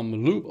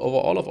loop over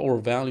all of our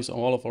values,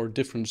 all of our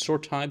different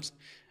sort types,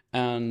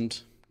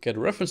 and get a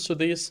reference to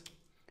these.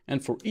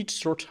 And for each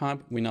sort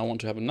type, we now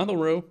want to have another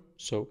row.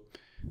 So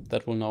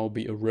that will now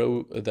be a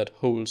row that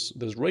holds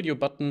this radio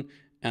button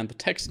and the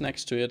text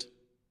next to it.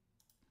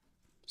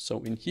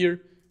 So in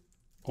here,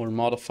 our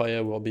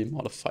modifier will be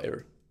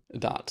modifier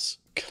that's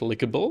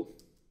clickable.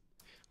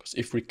 Because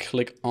if we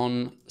click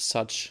on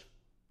such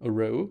a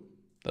row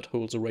that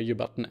holds a radio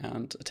button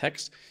and a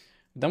text,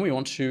 then we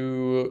want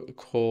to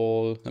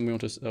call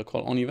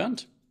call on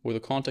event with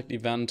a contact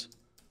event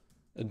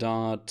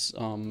dot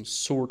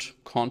sort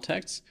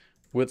contacts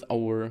with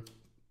our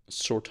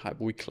sort type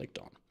we clicked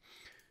on.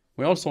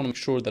 We also want to make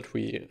sure that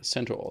we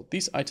center all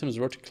these items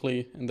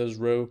vertically in this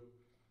row.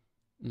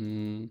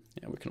 We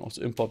can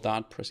also import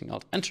that pressing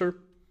Alt Enter.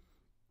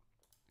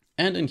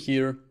 And in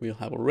here we'll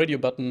have a radio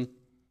button.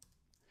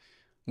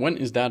 When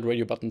is that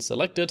radio button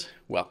selected?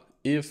 Well,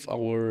 if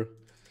our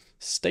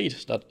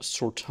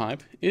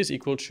state.sortType is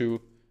equal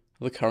to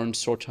the current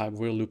sort type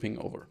we're looping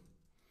over.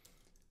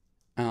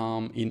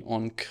 in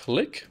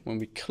onClick, when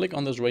we click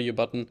on this radio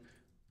button,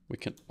 we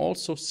can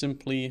also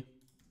simply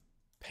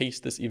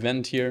paste this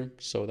event here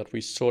so that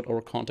we sort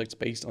our contacts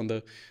based on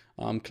the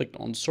clicked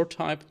on sort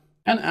type.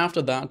 And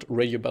after that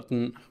radio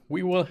button,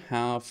 we will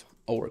have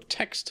our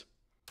text,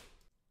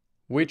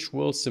 which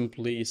will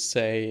simply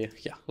say,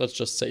 yeah, let's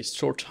just say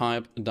sort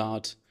type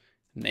dot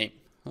name.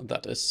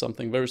 That is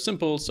something very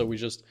simple. So we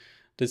just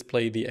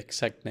display the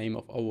exact name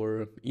of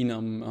our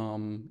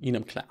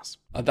enum class.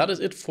 That is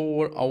it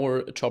for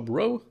our top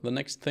row. The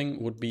next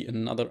thing would be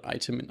another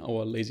item in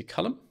our lazy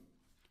column,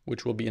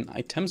 which will be an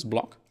items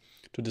block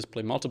to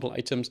display multiple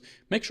items.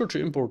 Make sure to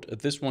import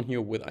this one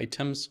here with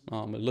items,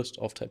 a list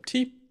of type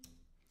T,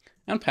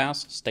 and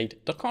pass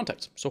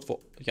state.contact. So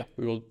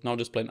we will now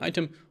display an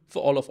item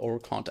for all of our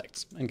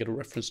contacts and get a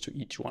reference to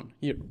each one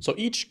here. So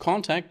each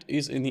contact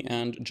is in the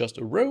end just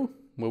a row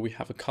where we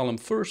have a column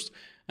first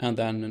and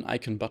then an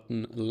icon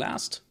button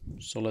last.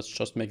 So let's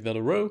just make that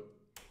a row.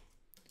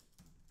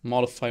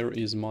 Modifier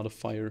is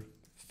modifier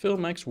fill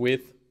max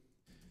width.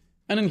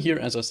 And in here,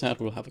 as I said,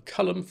 we'll have a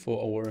column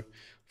for our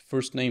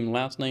first name,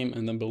 last name,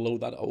 and then below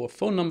that our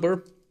phone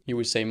number. Here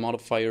we say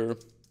modifier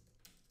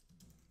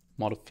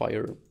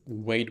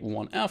weight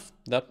 1F.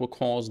 That will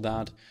cause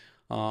that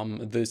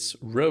this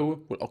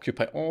row will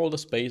occupy all the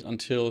space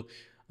until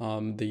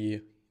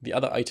the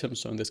other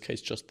items, so in this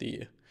case just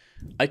the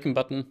icon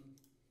button.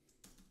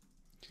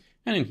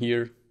 And in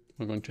here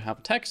we're going to have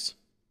a text.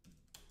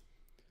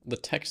 The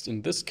text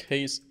in this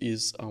case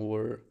is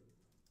our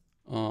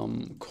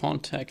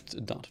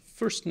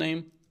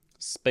contact.firstname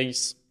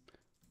space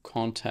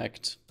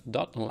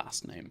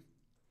contact.lastname.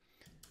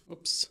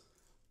 Oops,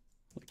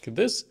 like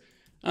this.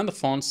 And the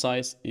font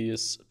size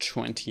is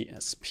 20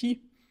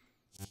 SP.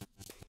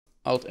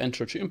 Alt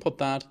Enter to import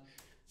that.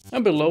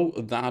 And below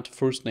that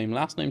first name,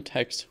 last name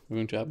text, we're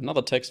going to have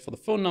another text for the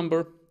phone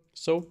number.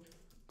 So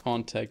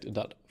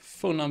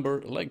contact.phone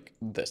number like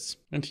this.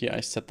 And here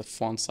I set the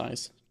font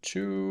size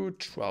to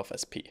 12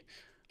 SP, a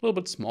little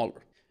bit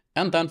smaller.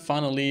 And then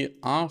finally,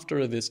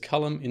 after this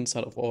column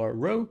inside of our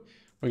row,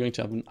 we're going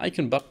to have an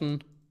icon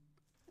button.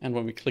 And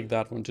when we click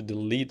that, we're going to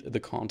delete the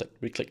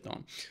contact we clicked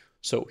on.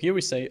 So here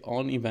we say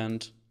on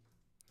event,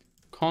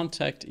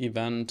 contact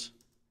event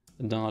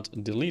dot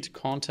delete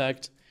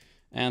contact,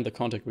 and the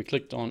contact we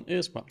clicked on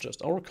is, well,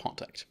 just our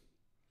contact.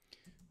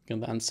 We can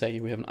then say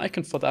we have an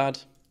icon for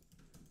that,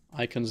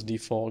 icons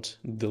default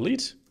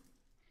delete,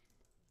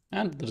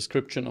 and the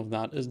description of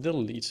that is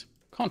delete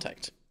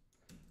contact,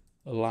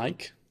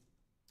 like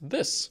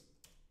this.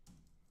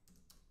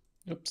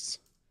 Oops.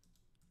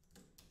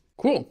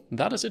 Cool,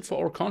 that is it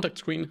for our contact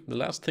screen. The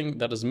last thing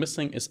that is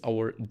missing is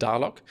our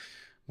dialog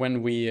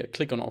when we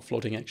click on our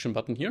floating action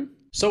button here.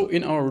 So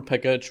in our root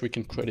package, we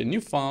can create a new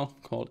file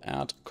called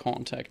add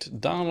contact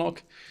dialog,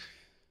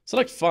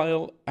 select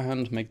file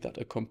and make that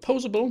a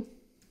composable,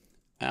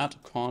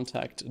 add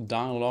contact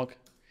dialog,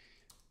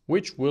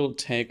 which will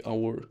take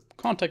our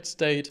contact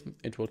state.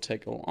 It will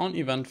take our on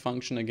event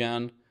function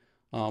again,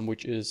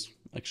 which is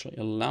actually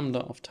a lambda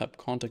of type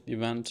contact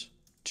event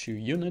to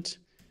unit,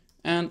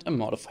 and a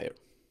modifier.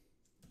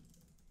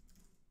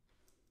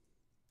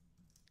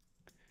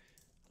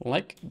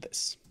 Like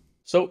this.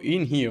 So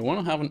in here, I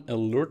want to have an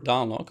alert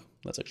dialog.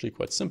 That's actually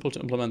quite simple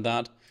to implement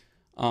that.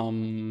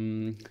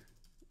 And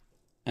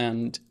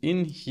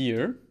in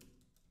here,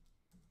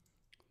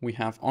 we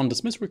have on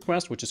dismiss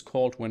request, which is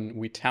called when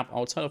we tap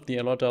outside of the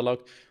alert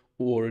dialog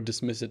or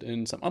dismiss it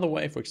in some other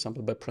way, for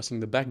example, by pressing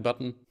the back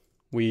button.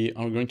 We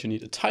are going to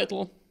need a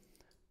title,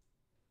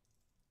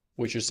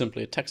 which is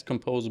simply a text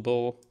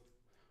composable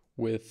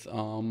with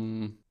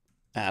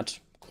add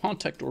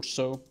contact or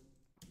so.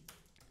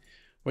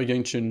 We're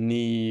going to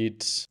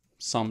need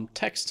some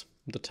text.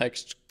 The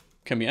text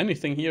can be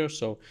anything here,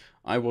 so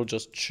I will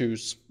just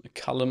choose a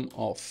column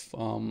of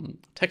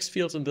text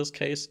fields in this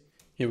case.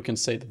 Here we can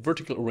say the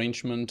vertical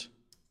arrangement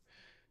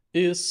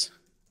is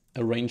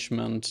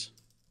arrangement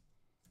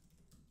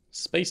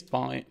spaced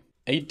by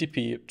 8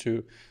 dp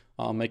to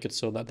make it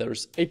so that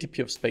there's 8 dp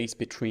of space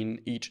between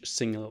each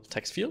single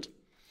text field.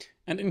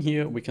 And in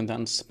here we can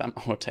then spam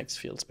our text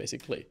fields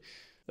basically.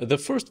 The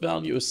first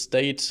value is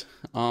state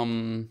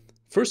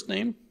first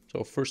name,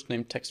 so first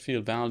name text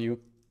field value.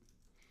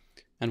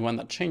 And when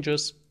that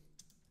changes,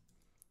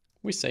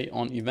 we say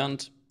on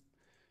event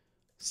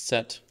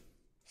set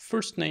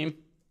first name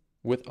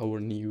with our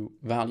new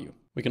value.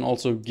 We can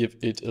also give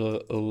it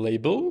a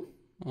label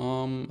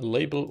or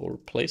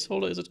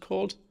placeholder, is it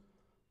called?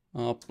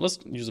 Let's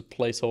use a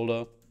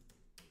placeholder,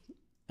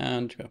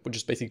 and which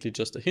is basically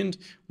just a hint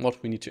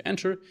what we need to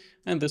enter,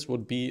 and this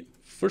would be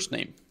first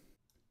name.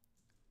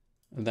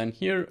 And then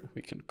here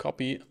we can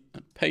copy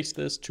and paste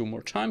this 2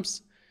 more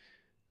times.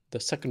 The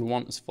second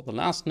one is for the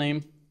last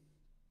name.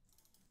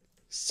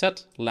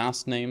 Set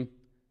last name,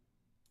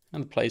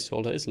 and the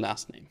placeholder is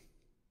last name.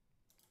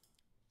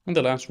 And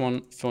the last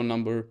one, phone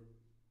number.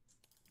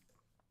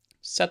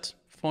 Set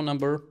phone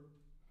number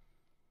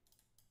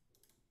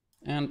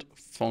and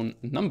phone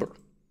number.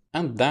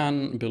 And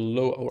then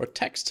below our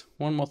text,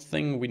 one more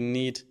thing we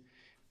need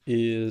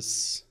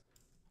is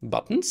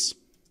buttons.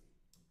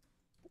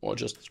 or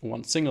just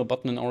one single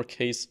button in our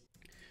case.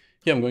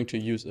 Here I'm going to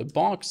use a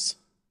box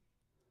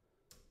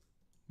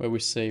where we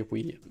say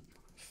we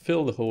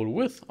fill the whole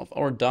width of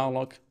our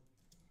dialog.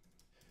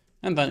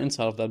 And then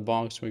inside of that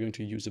box, we're going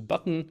to use a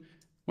button.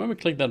 When we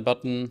click that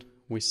button,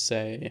 we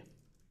say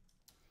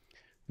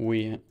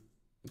we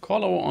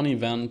call our on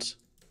event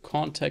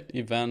contact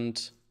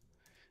event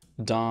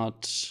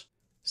dot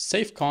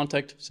save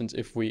contact, since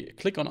if we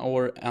click on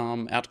our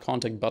add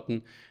contact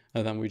button,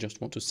 then we just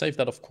want to save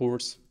that, of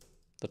course.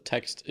 The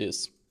text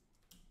is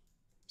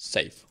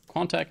save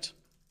contact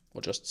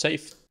or just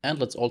save. And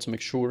let's also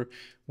make sure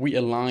we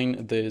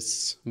align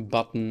this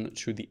button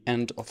to the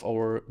end of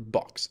our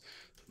box.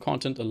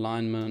 Content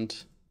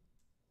alignment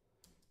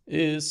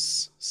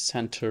is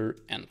center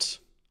end,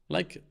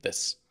 like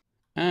this.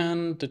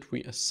 And did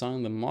we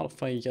assign the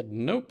modifier yet?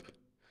 Nope.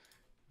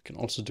 We can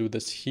also do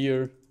this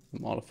here. The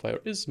modifier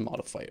is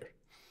modifier.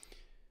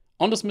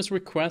 On dismiss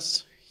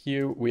request,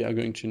 here we are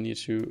going to need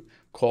to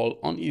call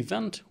on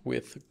event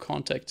with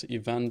contact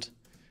event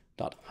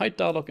dot hide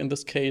dialog in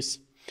this case.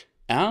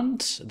 And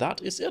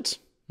that is it.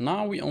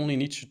 Now we only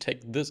need to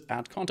take this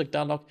add contact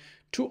dialog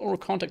to our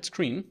contact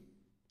screen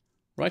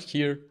right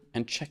here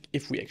and check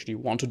if we actually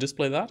want to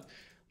display that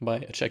by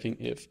checking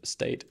if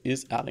state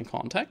is adding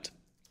contact.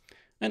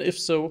 And if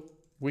so,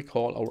 we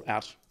call our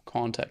add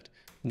contact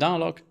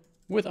dialog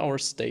with our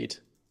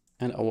state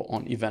and our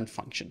on event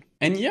function.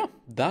 And yeah,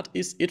 that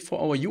is it for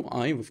our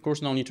UI. We of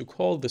course now need to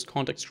call this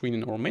contact screen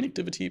in our main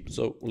activity.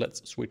 So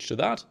let's switch to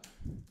that.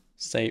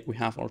 Say we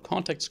have our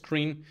contact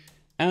screen,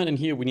 and in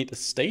here we need a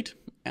state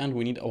and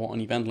we need our on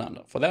event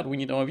lambda. For that we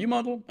need our view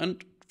model,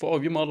 and for our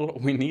view model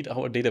we need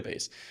our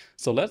database.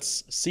 So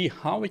let's see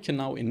how we can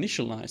now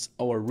initialize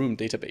our room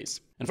database.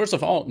 And first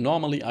of all,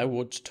 normally I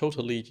would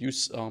totally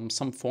use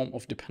some form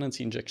of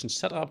dependency injection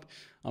setup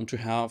to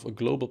have a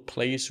global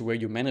place where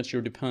you manage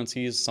your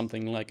dependencies,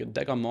 something like a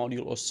Dagger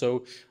module or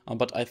so.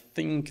 But I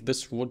think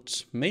this would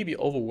maybe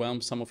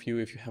overwhelm some of you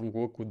if you haven't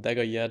worked with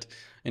Dagger yet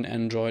in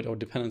Android or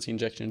dependency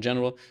injection in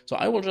general. So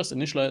I will just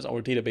initialize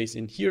our database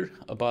in here,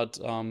 but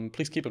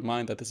please keep in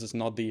mind that this is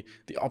not the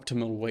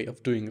optimal way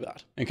of doing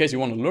that. In case you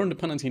want to learn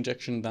dependency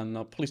injection,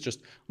 then please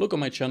just look on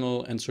my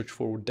channel and search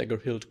for Dagger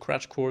Hilt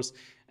Crash Course,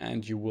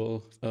 and you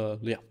will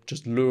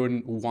just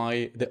learn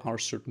why there are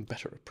certain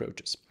better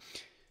approaches.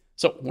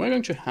 So we're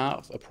going to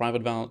have a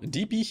private val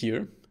db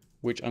here,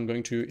 which I'm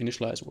going to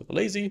initialize with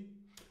lazy,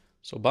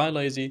 so by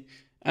lazy,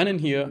 and in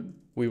here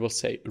we will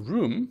say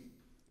room,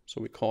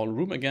 so we call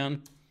room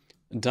again,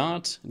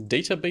 dot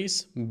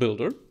database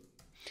builder.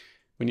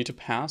 We need to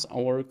pass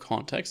our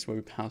context, where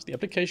we pass the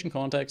application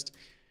context.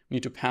 We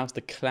need to pass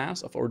the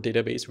class of our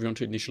database we want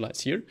to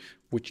initialize here,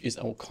 which is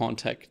our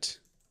contact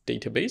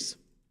database,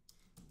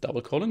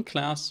 double colon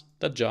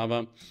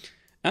class.java,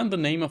 and the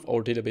name of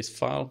our database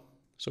file,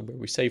 so where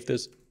we save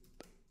this,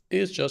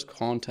 is just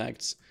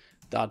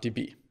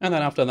contacts.db. And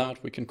then after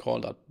that, we can call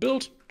that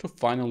build to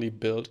finally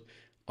build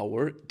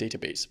our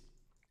database.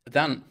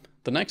 Then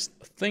the next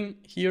thing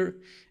here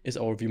is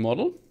our view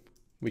model.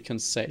 We can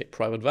say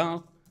private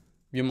val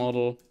view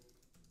model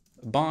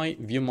by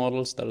view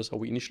models. That is how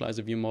we initialize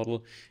a view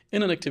model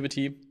in an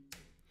activity.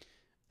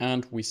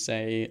 And we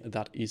say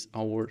that is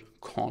our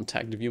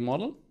contact view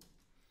model.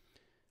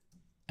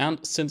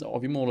 And since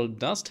our view model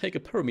does take a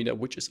parameter,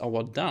 which is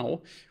our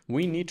DAO,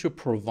 we need to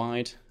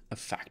provide a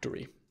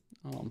factory.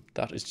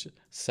 That is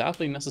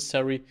sadly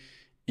necessary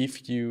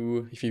if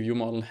your view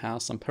model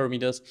has some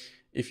parameters.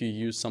 If you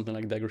use something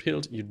like Dagger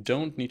Hilt, you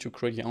don't need to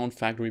create your own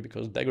factory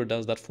because Dagger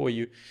does that for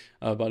you.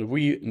 But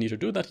we need to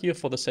do that here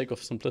for the sake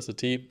of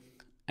simplicity.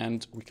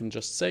 And we can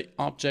just say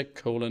object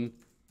colon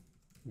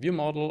view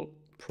model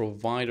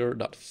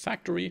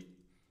provider.factory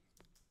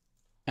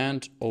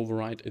and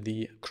override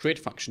the create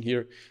function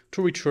here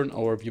to return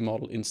our view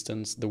model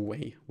instance the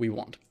way we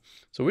want.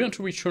 So we want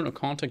to return a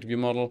contact view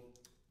model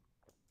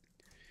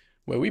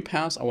where we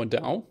pass our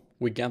DAO.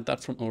 We get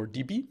that from our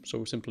DB.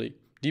 So simply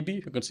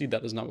DB, you can see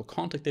that is now a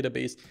contact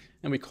database,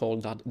 and we call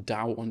that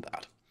DAO on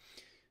that.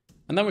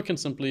 And then we can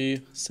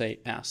simply say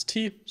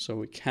st, so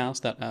we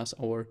cast that as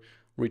our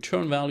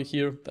return value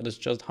here. That is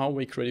just how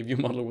we create a view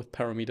model with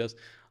parameters.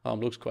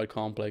 Looks quite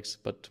complex,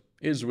 but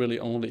is really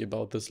only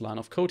about this line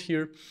of code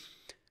here.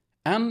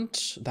 And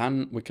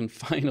then we can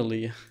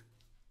finally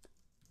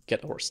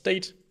get our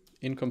state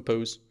in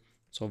Compose.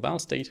 So val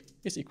state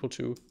is equal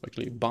to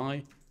actually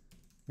by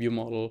view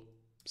model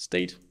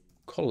state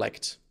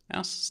collect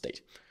as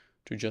state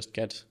to just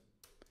get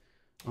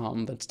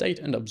that state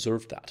and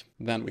observe that.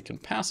 Then we can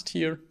pass it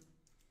here,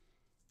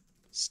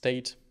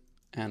 state,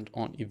 and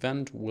on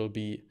event will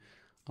be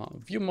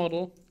view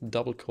model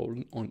double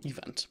colon on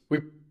event. We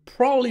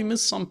probably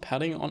missed some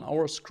padding on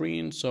our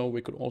screen, so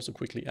we could also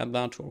quickly add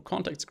that to our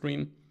contact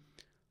screen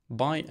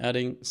by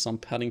adding some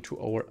padding to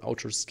our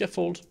outer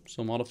scaffold.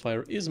 So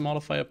modifier is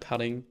modifier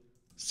padding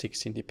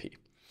 16 dp.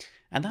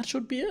 And that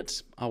should be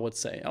it, I would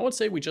say. I would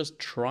say we just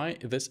try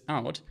this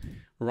out,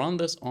 run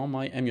this on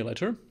my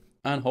emulator,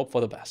 and hope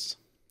for the best.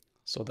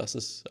 So this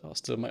is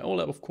still my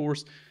OLAP, of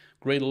course,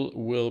 Gradle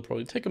will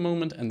probably take a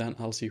moment, and then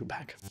I'll see you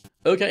back.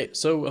 Okay,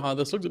 so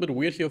this looks a bit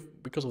weird here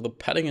because of the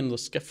padding in the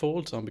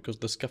scaffold, because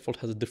the scaffold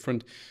has a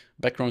different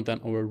background than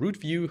our root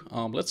view.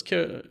 Let's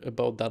care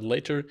about that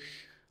later.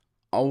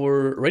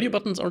 Our radio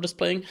buttons are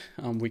displaying.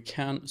 We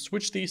can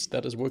switch these.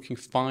 That is working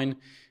fine.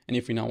 And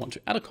if we now want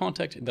to add a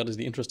contact, that is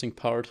the interesting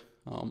part.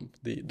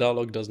 The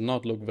dialog does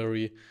not look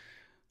very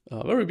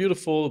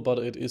beautiful, but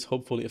it is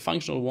hopefully a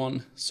functional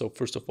one. So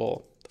first of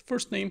all, the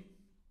first name,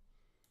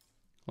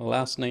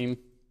 last name,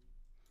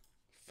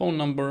 phone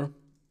number,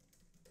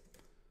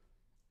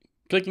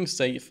 clicking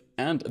save,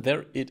 and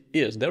there it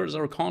is. There is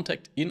our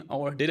contact in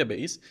our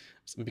database,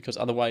 because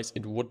otherwise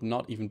it would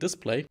not even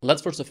display.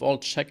 Let's first of all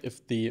check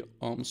if the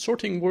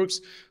sorting works.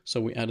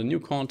 So we add a new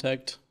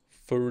contact,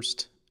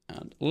 first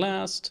and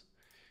last,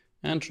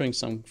 entering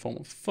some form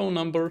of phone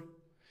number.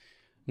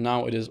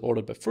 Now it is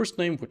ordered by first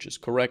name, which is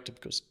correct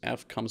because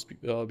F comes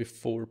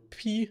before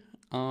P.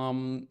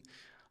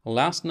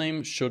 Last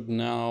name should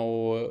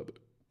now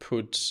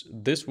put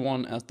this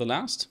one as the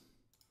last,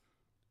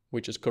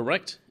 which is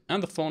correct.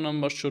 And the phone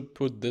number should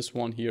put this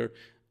one here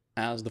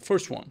as the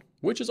first one,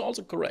 which is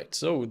also correct.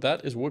 So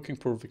that is working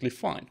perfectly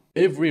fine.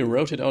 If we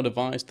rotate our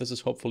device, this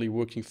is hopefully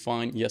working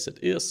fine. Yes, it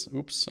is.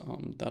 Oops,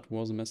 that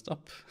was messed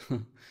up.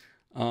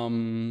 Let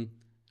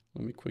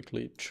me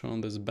quickly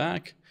turn this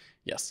back.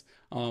 Yes,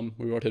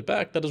 we rotate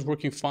back. That is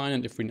working fine.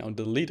 And if we now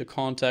delete a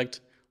contact,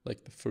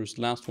 like the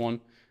last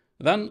one,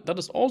 then that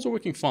is also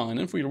working fine.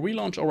 And if we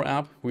relaunch our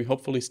app, we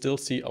hopefully still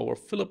see our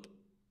Philip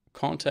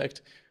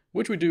contact,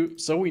 which we do.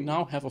 So we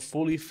now have a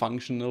fully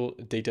functional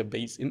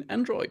database in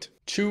Android.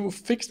 To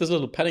fix this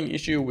little padding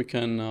issue, we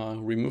can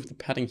remove the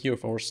padding here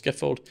of our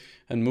scaffold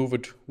and move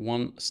it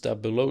one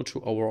step below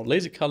to our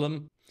lazy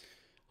column.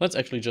 Let's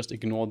actually just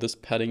ignore this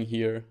padding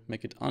here,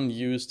 make it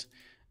unused,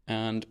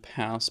 and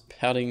pass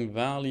padding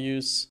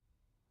values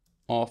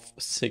of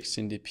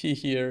 16 dp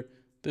here.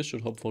 This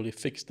should hopefully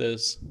fix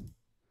this.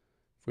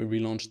 If we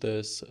relaunch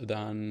this,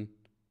 then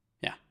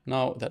yeah,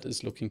 now that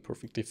is looking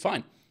perfectly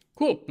fine.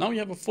 Cool, now you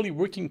have a fully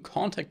working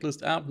contact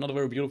list app, not a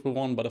very beautiful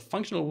one, but a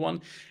functional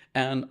one.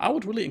 And I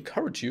would really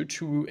encourage you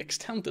to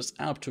extend this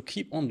app to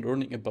keep on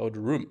learning about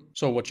Room.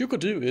 So what you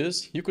could do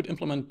is you could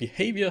implement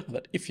behavior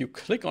that if you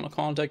click on a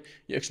contact,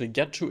 you actually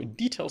get to a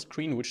detail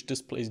screen which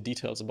displays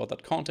details about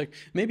that contact,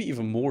 maybe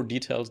even more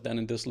details than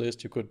in this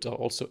list. You could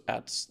also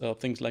add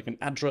things like an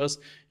address.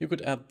 You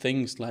could add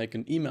things like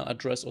an email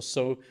address or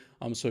so.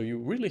 So you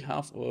really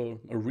have a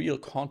real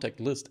contact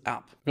list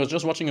app. Because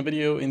just watching a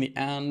video in the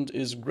end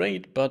is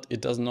great, but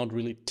it does not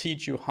really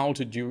teach you how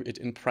to do it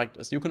in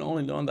practice. You can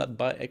only learn that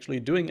by actually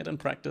doing it in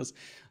practice.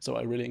 So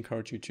I really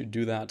encourage you to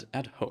do that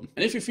at home.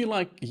 And if you feel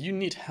like you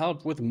need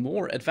help with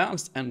more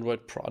advanced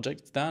Android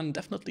projects, then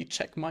definitely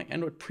check my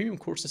Android Premium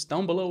courses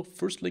down below.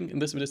 First link in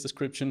this video's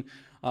description,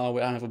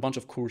 where I have a bunch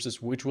of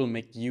courses which will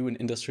make you an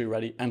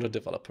industry-ready Android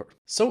developer.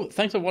 So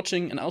thanks for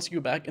watching, and I'll see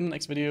you back in the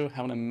next video.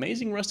 Have an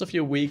amazing rest of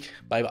your week.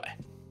 Bye bye.